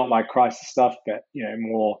 not like crisis stuff, but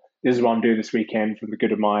more, this is what I'm doing this weekend for the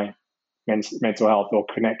good of my mental health or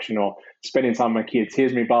connection, or spending time with my kids.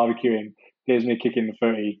 Here's me barbecuing, here's me kicking the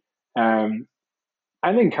footy.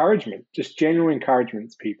 And encouragement, just general encouragement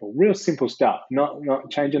to people, real simple stuff, not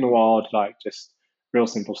changing the world, like just real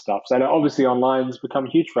simple stuff. So obviously online has become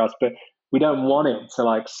huge for us, but we don't want it to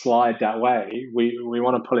like slide that way. We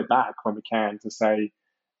want to pull it back when we can, to say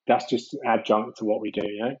that's just adjunct to what we do.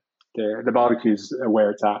 The barbecues are where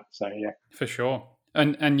it's at. So yeah, for sure.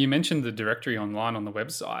 And you mentioned the directory online on the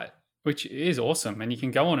website, which is awesome, and you can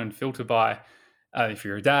go on and filter by if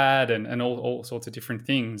you're a dad and all sorts of different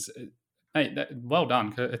things. Hey, well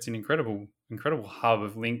done. It's an incredible hub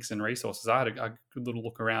of links and resources. I had a good little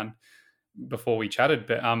look around before we chatted,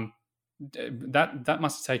 but that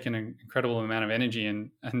must have taken an incredible amount of energy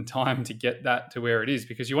and time to get that to where it is,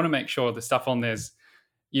 because you want to make sure the stuff on there's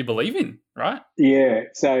you believe in, right? Yeah.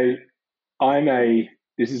 So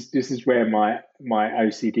this is where my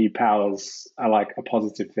OCD powers are like a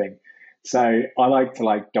positive thing. So I like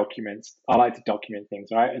to document things,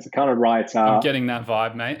 right? As a kind of writer. I'm getting that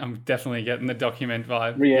vibe, mate. I'm definitely getting the document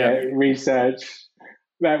vibe. Yeah, research.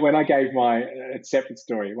 When I gave a separate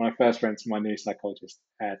story, when I first went to my new psychologist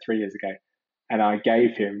 3 years ago, and I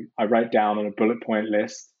wrote down on a bullet point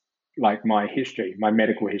list, like my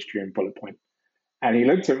medical history and bullet point. And he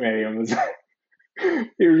looked at me and was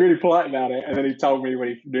he was really polite about it. And then he told me, when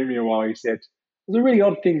he knew me a while, he said, it was a really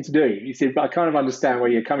odd thing to do. He said, but I kind of understand where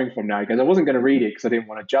you're coming from now. He goes, I wasn't going to read it because I didn't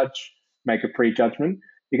want to make a prejudgment.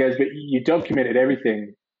 He goes, but you documented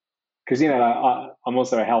everything, because, I'm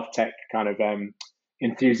also a health tech kind of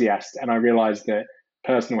enthusiast. And I realized that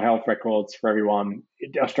personal health records for everyone,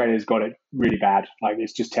 Australia's got it really bad. Like,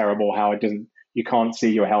 it's just terrible how you can't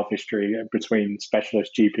see your health history between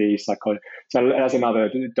specialist, GP, psychologist. So that's another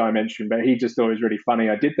dimension. But he just thought it was really funny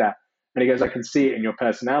I did that. And he goes, I can see it in your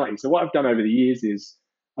personality. So what I've done over the years is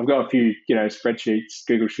I've got a few, spreadsheets,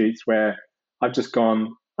 Google Sheets, where I've just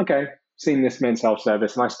gone, okay, seen this men's health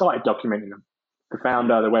service, and I started documenting them, the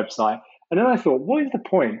founder, the website. And then I thought, what is the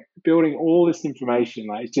point of building all this information?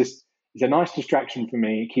 Like, it's a nice distraction for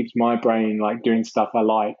me. It keeps my brain like doing stuff I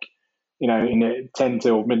like, in 10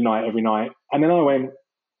 till midnight every night. And then I went,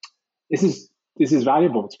 this is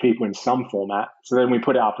valuable to people in some format. So then we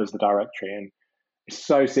put it up as the directory, and it's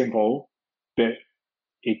so simple, but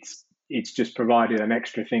it's just provided an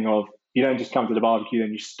extra thing of, you don't just come to the barbecue,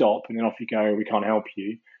 then you stop and then off you go. We can't help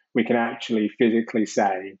you. We can actually physically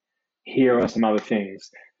say, here are some other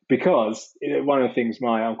things. Because one of the things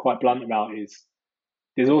I'm quite blunt about is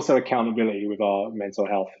there's also accountability with our mental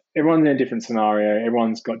health. Everyone's in a different scenario.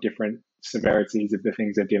 Everyone's got different severities of the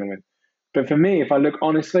things they're dealing with. But for me, if I look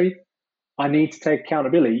honestly, I need to take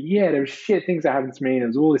accountability. Yeah, there's shit things that happened to me.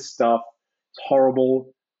 There's all this stuff. It's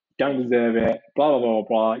horrible. Don't deserve it. Blah, blah, blah,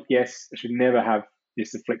 blah. Yes, I should never have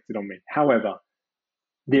this afflicted on me. However,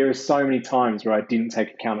 there are so many times where I didn't take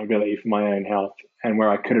accountability for my own health, and where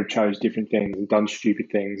I could have chose different things and done stupid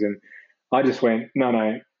things. And I just went,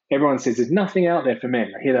 no. Everyone says there's nothing out there for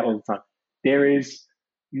men. I hear that all the time. There is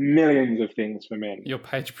millions of things for men. Your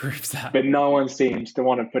page proves that. But no one seems to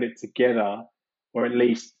want to put it together, or at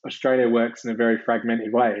least Australia works in a very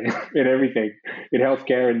fragmented way in everything, in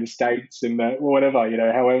healthcare in the States and whatever,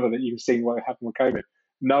 however that you've seen what happened with COVID.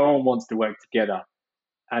 No one wants to work together,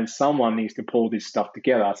 and someone needs to pull this stuff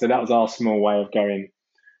together. So that was our small way of going,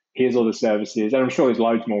 here's all the services. And I'm sure there's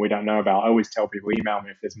loads more we don't know about. I always tell people, email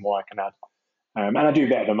me if there's more I can add. And I do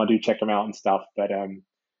vet them. I do check them out and stuff. But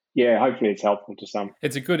yeah, hopefully it's helpful to some.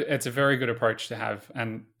 It's a very good approach to have.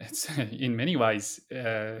 And it's in many ways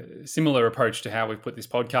a similar approach to how we've put this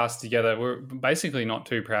podcast together. We're basically not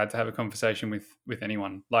too proud to have a conversation with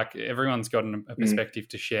anyone. Like, everyone's got a perspective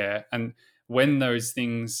to share. And when those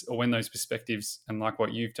things, or when those perspectives, and like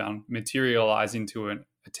what you've done, materialize into a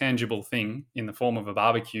tangible thing in the form of a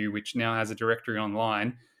barbecue, which now has a directory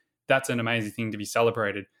online, that's an amazing thing to be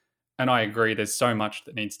celebrated. And I agree, there's so much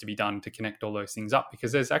that needs to be done to connect all those things up,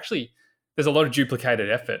 because there's a lot of duplicated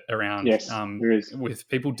effort around. Yes, there is. With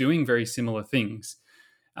people doing very similar things.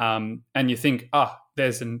 And you think,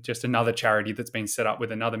 there's just another charity that's been set up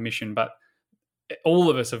with another mission. But all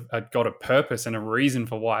of us have got a purpose and a reason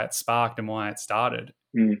for why it sparked and why it started.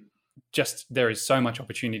 Just there is so much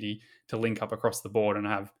opportunity to link up across the board and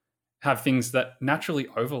have things that naturally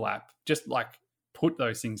overlap, just like put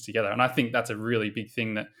those things together. And I think that's a really big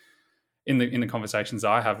thing that in the conversations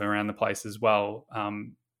I have around the place as well,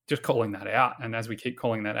 just calling that out. And as we keep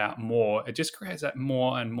calling that out more, it just creates that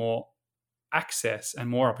more and more access and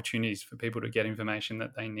more opportunities for people to get information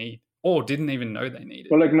that they need or didn't even know they needed.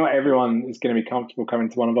 Well, look, not everyone is going to be comfortable coming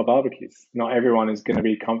to one of our barbecues. Not everyone is going to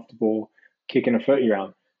be comfortable kicking a footy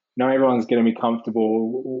around. Not everyone's going to be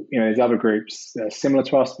comfortable. There's other groups that are similar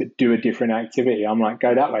to us but do a different activity. I'm like,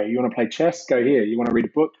 go that way. You want to play chess? Go here. You want to read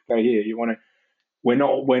a book? Go here. We're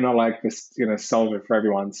not like this, solve it for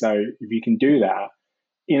everyone. So if you can do that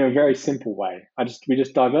in a very simple way, we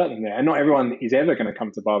just divert them there. And not everyone is ever going to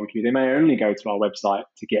come to barbecue. They may only go to our website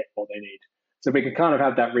to get what they need. So we can kind of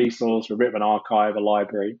have that resource, a bit of an archive, a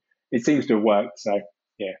library. It seems to have worked. So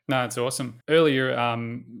yeah. No, it's awesome. Earlier,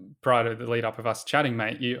 prior to the lead up of us chatting,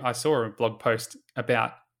 mate, I saw a blog post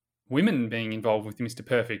about women being involved with Mr.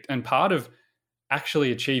 Perfect, and part of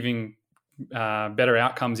actually achieving better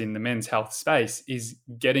outcomes in the men's health space is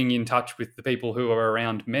getting in touch with the people who are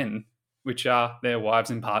around men, which are their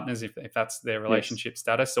wives and partners, if that's their relationship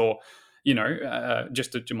status, or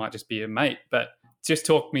it might just be a mate. But just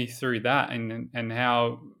talk me through that and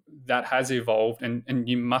how that has evolved. And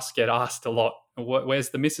you must get asked a lot, where's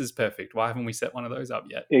the Mrs. Perfect? Why haven't we set one of those up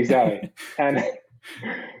yet? Exactly. And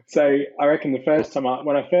so I reckon the first time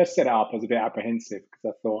when I first set it up, I was a bit apprehensive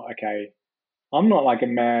because I thought, okay, I'm not like a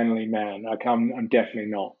manly man. I'm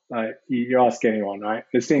definitely not. Like you ask anyone, right?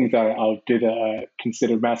 There's things that I'll do that are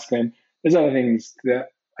considered masculine. There's other things that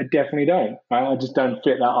I definitely don't. Right? I just don't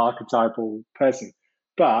fit that archetypal person.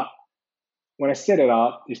 But when I set it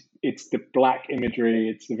up, it's the black imagery.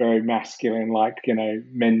 It's the very masculine,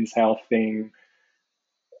 men's health thing.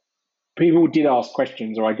 People did ask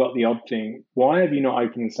questions, or I got the odd thing. Why have you not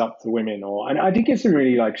opened this up to women? And I did get some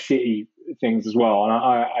really shitty things as well. And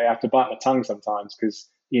I have to bite my tongue sometimes because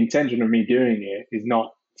the intention of me doing it is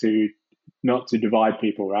not to divide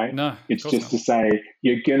people, right? No, it's just to say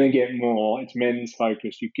you're gonna get more. It's men's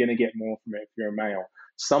focus. You're gonna get more from it if you're a male.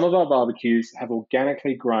 Some of our barbecues have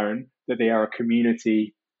organically grown that they are a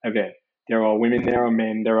community event. There are women, there are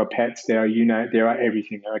men, there are pets, there are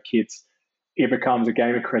everything. There are kids. It becomes a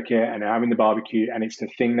game of cricket and they're having the barbecue, and it's the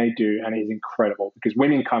thing they do, and it is incredible because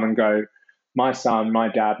women come and go. My son, my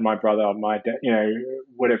dad, my brother, my dad,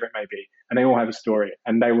 whatever it may be, and they all have a story,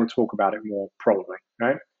 and they will talk about it more probably,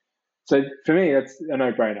 right? So for me, that's a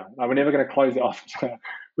no-brainer. We're never going to close it off.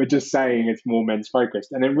 We're just saying it's more men's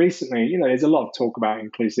focused. And then recently, there's a lot of talk about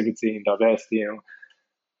inclusivity and diversity.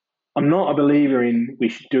 I'm not a believer in we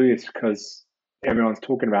should do this because everyone's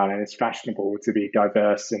talking about it and it's fashionable to be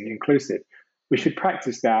diverse and inclusive. We should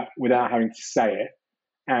practice that without having to say it.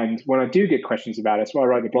 And when I do get questions about it, that's why I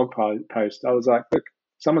wrote the blog post. I was like, look,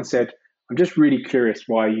 someone said, I'm just really curious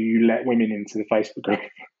why you let women into the Facebook group.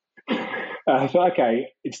 I thought, okay,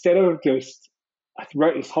 instead of I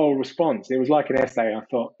wrote this whole response. It was like an essay. I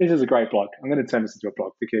thought, this is a great blog. I'm going to turn this into a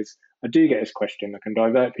blog because I do get this question. I can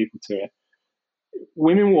divert people to it.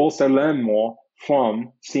 Women will also learn more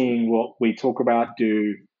from seeing what we talk about,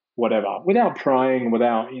 do, whatever, without prying,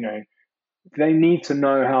 without, they need to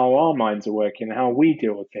know how our minds are working, how we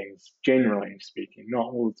deal with things, generally speaking, not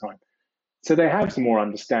all the time. So they have some more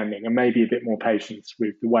understanding and maybe a bit more patience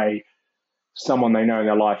with the way someone they know in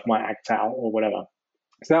their life might act out or whatever.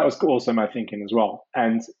 So that was also my thinking as well.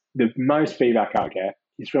 And the most feedback I get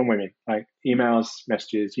is from women, like emails,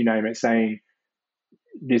 messages, you name it, saying,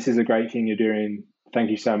 this is a great thing you're doing. Thank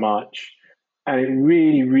you so much. And it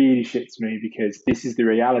really, really shits me because this is the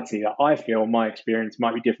reality that I feel my experience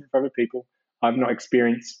might be different for other people. I've not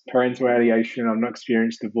experienced parental alienation. I've not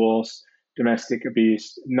experienced divorce, domestic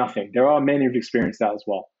abuse, nothing. There are men who've experienced that as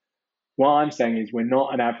well. What I'm saying is we're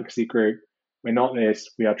not an advocacy group. We're not this.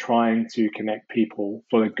 We are trying to connect people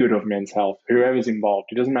for the good of men's health, whoever's involved.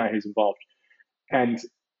 It doesn't matter who's involved. And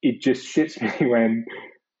it just shits me when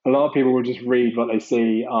a lot of people will just read what they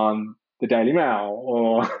see on the Daily Mail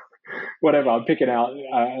or whatever. I'm picking out,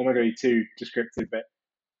 I'm not going to be too descriptive,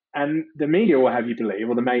 and the media will have you believe,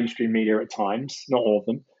 or the mainstream media at times, not all of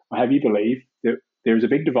them, will have you believe that there is a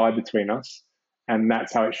big divide between us and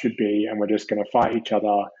that's how it should be. And we're just going to fight each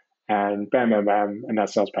other and bam, bam, bam, and that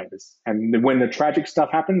sells papers. And when the tragic stuff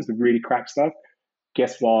happens, the really crap stuff,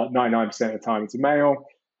 guess what? 99% of the time it's a male.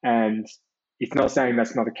 And it's not saying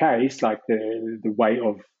that's not the case, like the weight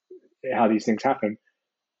of how these things happen,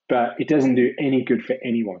 but it doesn't do any good for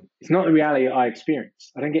anyone. It's not the reality I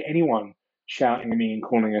experience. I don't get anyone shouting at me and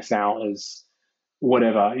calling us out as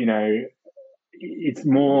whatever, it's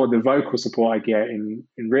more the vocal support I get in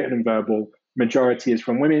written and verbal. Majority is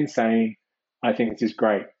from women saying, I think this is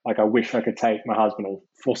great. Like, I wish I could take my husband or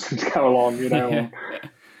force him to go along, Yeah.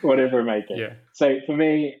 or whatever it may be. Yeah. So for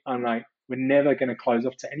me, I'm like, we're never going to close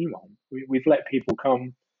off to anyone. We've let people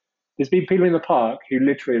come. There's been people in the park who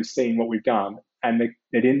literally have seen what we've done, and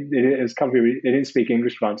they didn't speak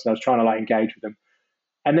English once. So I was trying to like engage with them,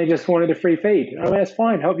 and they just wanted a free feed. Oh, that's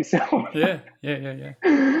fine. Help yourself. Yeah. Yeah. Yeah.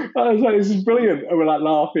 Yeah. I was like, this is brilliant. And we're like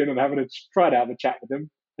laughing and try to have a chat with them.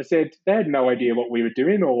 I said they had no idea what we were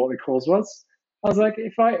doing or what the cause was. I was like,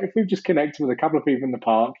 if we've just connected with a couple of people in the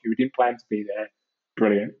park who didn't plan to be there,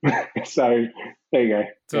 brilliant. So there you go.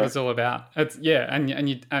 That's what it's all about. It's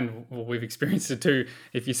and well, we've experienced it too.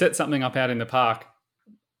 If you set something up out in the park,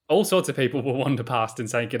 all sorts of people will wander past and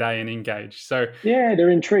say g'day and engage. So yeah, they're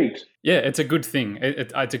intrigued. Yeah, it's a good thing.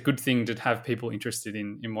 It's a good thing to have people interested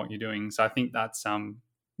in what you're doing. So I think that's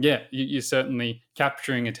you're certainly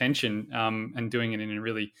capturing attention and doing it in a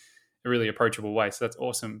really approachable way. So that's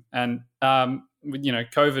awesome. And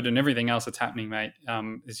COVID and everything else that's happening, mate,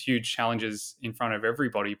 there's huge challenges in front of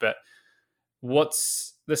everybody. But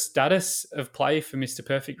what's the status of play for Mr.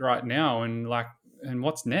 Perfect right now, and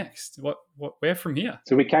what's next? Where from here?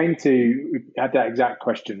 So we had that exact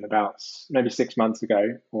question about maybe 6 months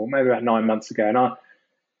ago, or maybe about 9 months ago, and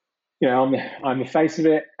I'm the face of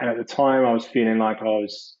it. And at the time, I was feeling like I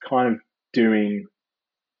was kind of doing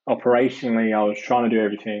operationally. I was trying to do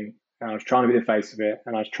everything. And I was trying to be the face of it,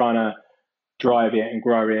 and I was trying to drive it and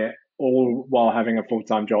grow it, all while having a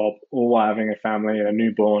full-time job, all while having a family and a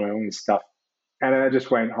newborn and all this stuff. And then I just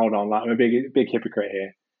went, hold on, like, I'm a big hypocrite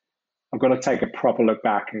here. I've got to take a proper look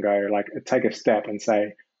back and go, like, take a step and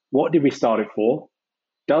say, what did we start it for?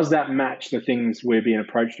 Does that match the things we're being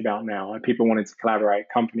approached about now? Like, people wanting to collaborate,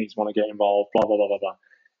 companies want to get involved, blah, blah, blah, blah, blah.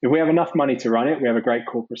 If we have enough money to run it, we have a great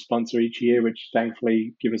corporate sponsor each year, which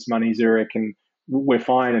thankfully give us money, Zurich, and we're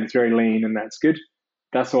fine, and it's very lean, and that's good.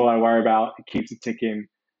 That's all I worry about. It keeps it ticking.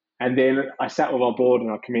 And then I sat with our board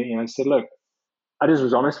and our committee, and I said, look, I just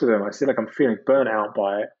was honest with them. I said, like, I'm feeling burnt out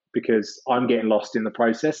by it because I'm getting lost in the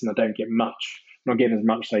process and I don't get much, not getting as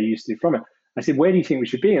much as I used to from it. I said, where do you think we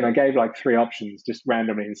should be? And I gave like 3 options just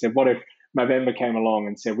randomly and said, what if Movember came along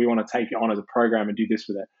and said, we want to take it on as a program and do this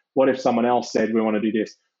with it? What if someone else said, we want to do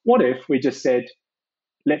this? What if we just said,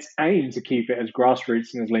 let's aim to keep it as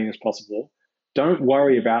grassroots and as lean as possible. Don't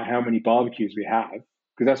worry about how many barbecues we have,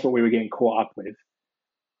 because that's what we were getting caught up with.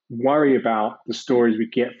 Worry about the stories we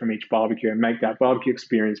get from each barbecue and make that barbecue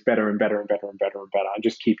experience better and better and better and better and better, and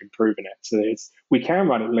just keep improving it. So we can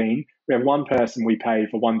run it lean. We have one person we pay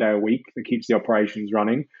for 1 day a week that keeps the operations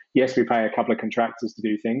running. Yes, we pay a couple of contractors to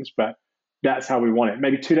do things, but that's how we want it.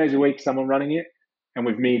 Maybe 2 days a week, someone running it, and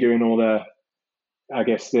with me doing all the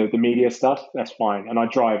media stuff, that's fine. And I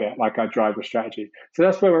drive it, like I drive the strategy. So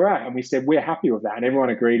that's where we're at. And we said, we're happy with that. And everyone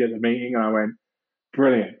agreed at the meeting. And I went,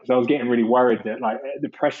 brilliant. Because I was getting really worried that like the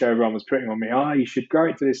pressure everyone was putting on me, you should go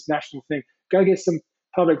into this national thing, go get some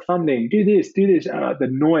public funding, do this, the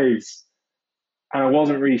noise. And I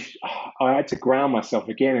wasn't really, I had to ground myself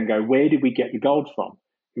again and go, where did we get the gold from?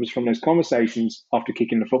 It was from those conversations after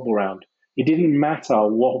kicking the football round. It didn't matter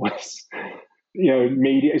what was,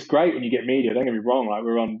 media. It's great when you get media, don't get me wrong, like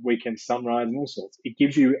we're on Weekend Sunrise and all sorts. It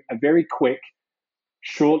gives you a very quick,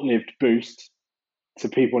 short-lived boost to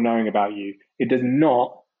people knowing about you. It does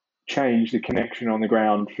not change the connection on the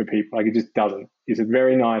ground for people. Like, it just doesn't. It's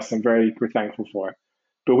very nice. We're thankful for it.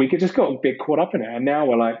 But we just got a bit caught up in it. And now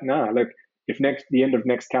we're like, look, if the end of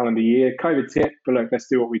next calendar year, COVID's hit, but look, let's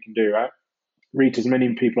do what we can do, right? Reach as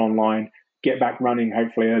many people online, get back running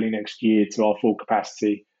hopefully early next year to our full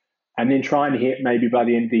capacity, and then try and hit maybe by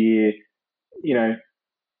the end of the year,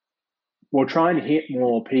 we'll try and hit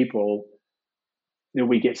more people that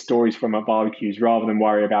we get stories from at barbecues rather than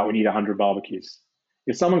worry about we need 100 barbecues.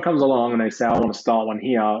 If someone comes along and they say, I want to start one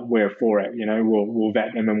here, we're for it. We'll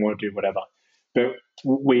vet them and we'll do whatever. But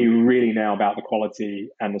we really know about the quality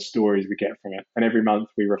and the stories we get from it. And every month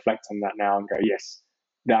we reflect on that now and go, yes,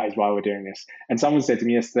 that is why we're doing this. And someone said to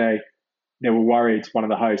me yesterday, they were worried, one of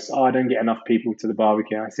the hosts, I don't get enough people to the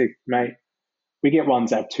barbecue. I said, mate, we get ones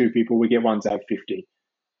that have 2 people, we get ones that have 50.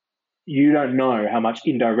 You don't know how much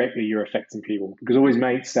indirectly you're affecting people, because all his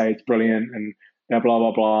mates say it's brilliant and blah,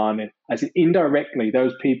 blah, blah. And I said, indirectly,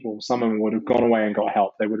 those people, some of them would have gone away and got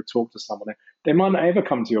help. They would have talked to someone. They might not ever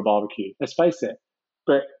come to your barbecue, let's face it.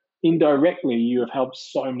 But indirectly, you have helped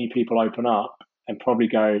so many people open up and probably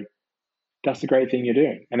go, that's a great thing you're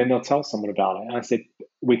doing. And then they'll tell someone about it. And I said,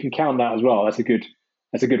 we can count that as well. That's a good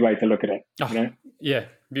that's a good way to look at it. You know? Yeah,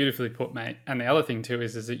 beautifully put, mate. And the other thing too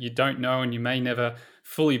is that you don't know, and you may never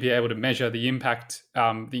fully be able to measure the impact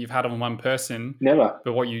that you've had on one person. Never.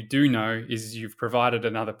 But what you do know is you've provided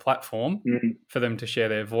another platform for them to share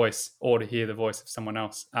their voice or to hear the voice of someone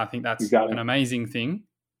else. I think that's an amazing thing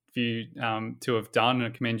for you to have done,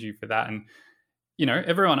 and I commend you for that. And, you know,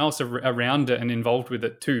 everyone else around it and involved with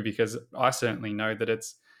it too, because I certainly know that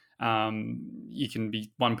it's, you can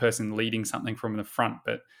be one person leading something from the front,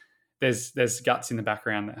 but there's guts in the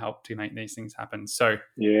background that help to make these things happen. So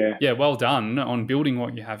yeah, well done on building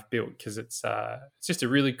what you have built, because it's just a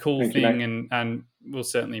really cool thing, and we'll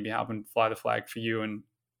certainly be helping fly the flag for you. And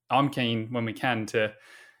I'm keen when we can to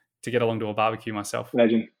get along to a barbecue myself.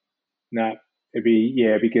 Legend. No, it'd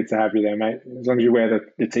be good to have you there, mate. As long as you wear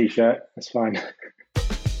the t-shirt, that's fine.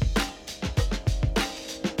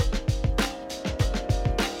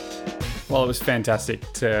 Well, it was fantastic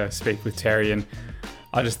to speak with Terry, and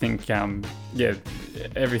I just think,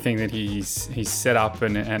 everything that he's set up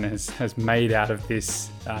and has made out of this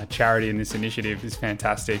charity and this initiative is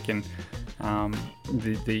fantastic, and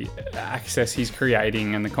the access he's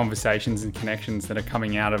creating and the conversations and connections that are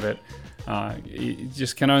coming out of it, it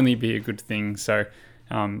just can only be a good thing. So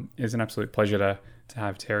it's an absolute pleasure to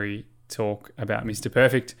have Terry talk about Mr.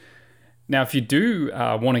 Perfect. Now, if you do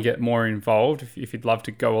want to get more involved, if you'd love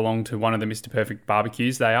to go along to one of the Mr. Perfect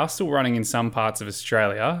barbecues, they are still running in some parts of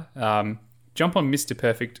Australia. Jump on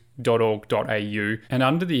mrperfect.org.au, and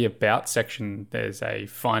under the About section, there's a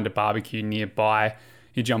Find a Barbecue nearby.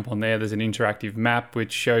 You jump on there, there's an interactive map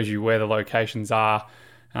which shows you where the locations are.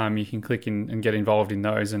 You can click in and get involved in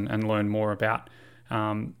those and learn more about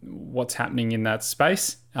what's happening in that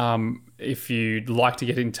space. If you'd like to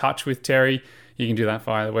get in touch with Terry, you can do that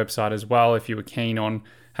via the website as well. If you were keen on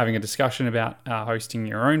having a discussion about hosting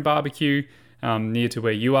your own barbecue near to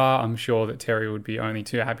where you are, I'm sure that Terry would be only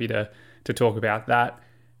too happy to talk about that.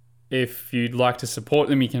 If you'd like to support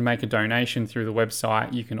them, you can make a donation through the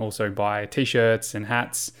website. You can also buy t-shirts and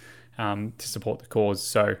hats to support the cause.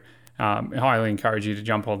 So I highly encourage you to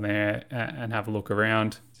jump on there and have a look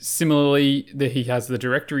around. Similarly, he has the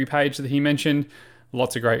directory page that he mentioned.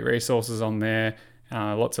 Lots of great resources on there.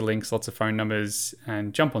 Lots of links, lots of phone numbers,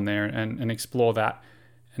 and jump on there and explore that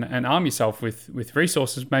and arm yourself with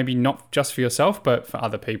resources, maybe not just for yourself, but for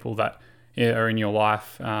other people that are in your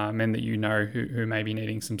life, men that you know who may be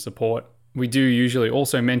needing some support. We do usually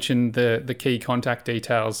also mention the key contact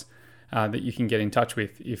details that you can get in touch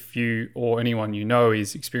with if you or anyone you know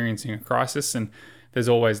is experiencing a crisis, and there's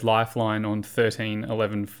always Lifeline on 13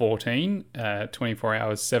 11 14, 24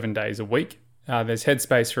 hours, 7 days a week. There's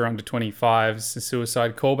Headspace for under 25s, the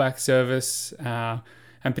suicide callback service,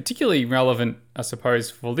 and particularly relevant, I suppose,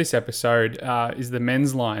 for this episode is the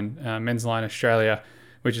Men's Line, Men's Line Australia,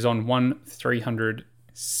 which is on 1300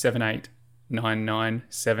 78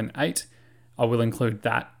 9978. I will include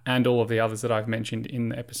that and all of the others that I've mentioned in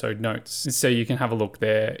the episode notes, so you can have a look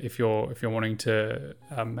there if you're wanting to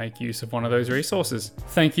make use of one of those resources.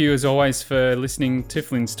 Thank you as always for listening to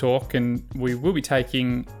Flynn's Talk, and we will be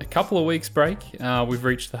taking a couple of weeks break. We've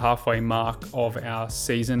reached the halfway mark of our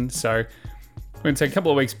season, so we're going to take a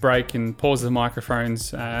couple of weeks break and pause the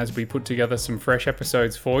microphones as we put together some fresh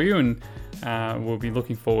episodes for you, and we'll be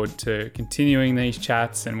looking forward to continuing these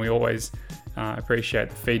chats, and we always appreciate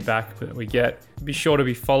the feedback that we get. Be sure to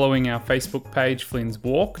be following our Facebook page, Flynn's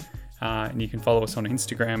Walk, and you can follow us on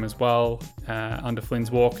Instagram as well under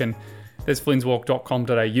Flynn's Walk, and there's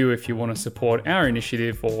flynnswalk.com.au if you want to support our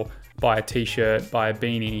initiative or buy a t-shirt, buy a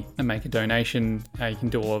beanie and make a donation. You can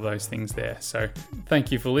do all of those things there. So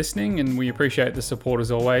thank you for listening, and we appreciate the support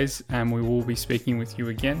as always, and we will be speaking with you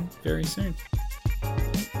again very soon.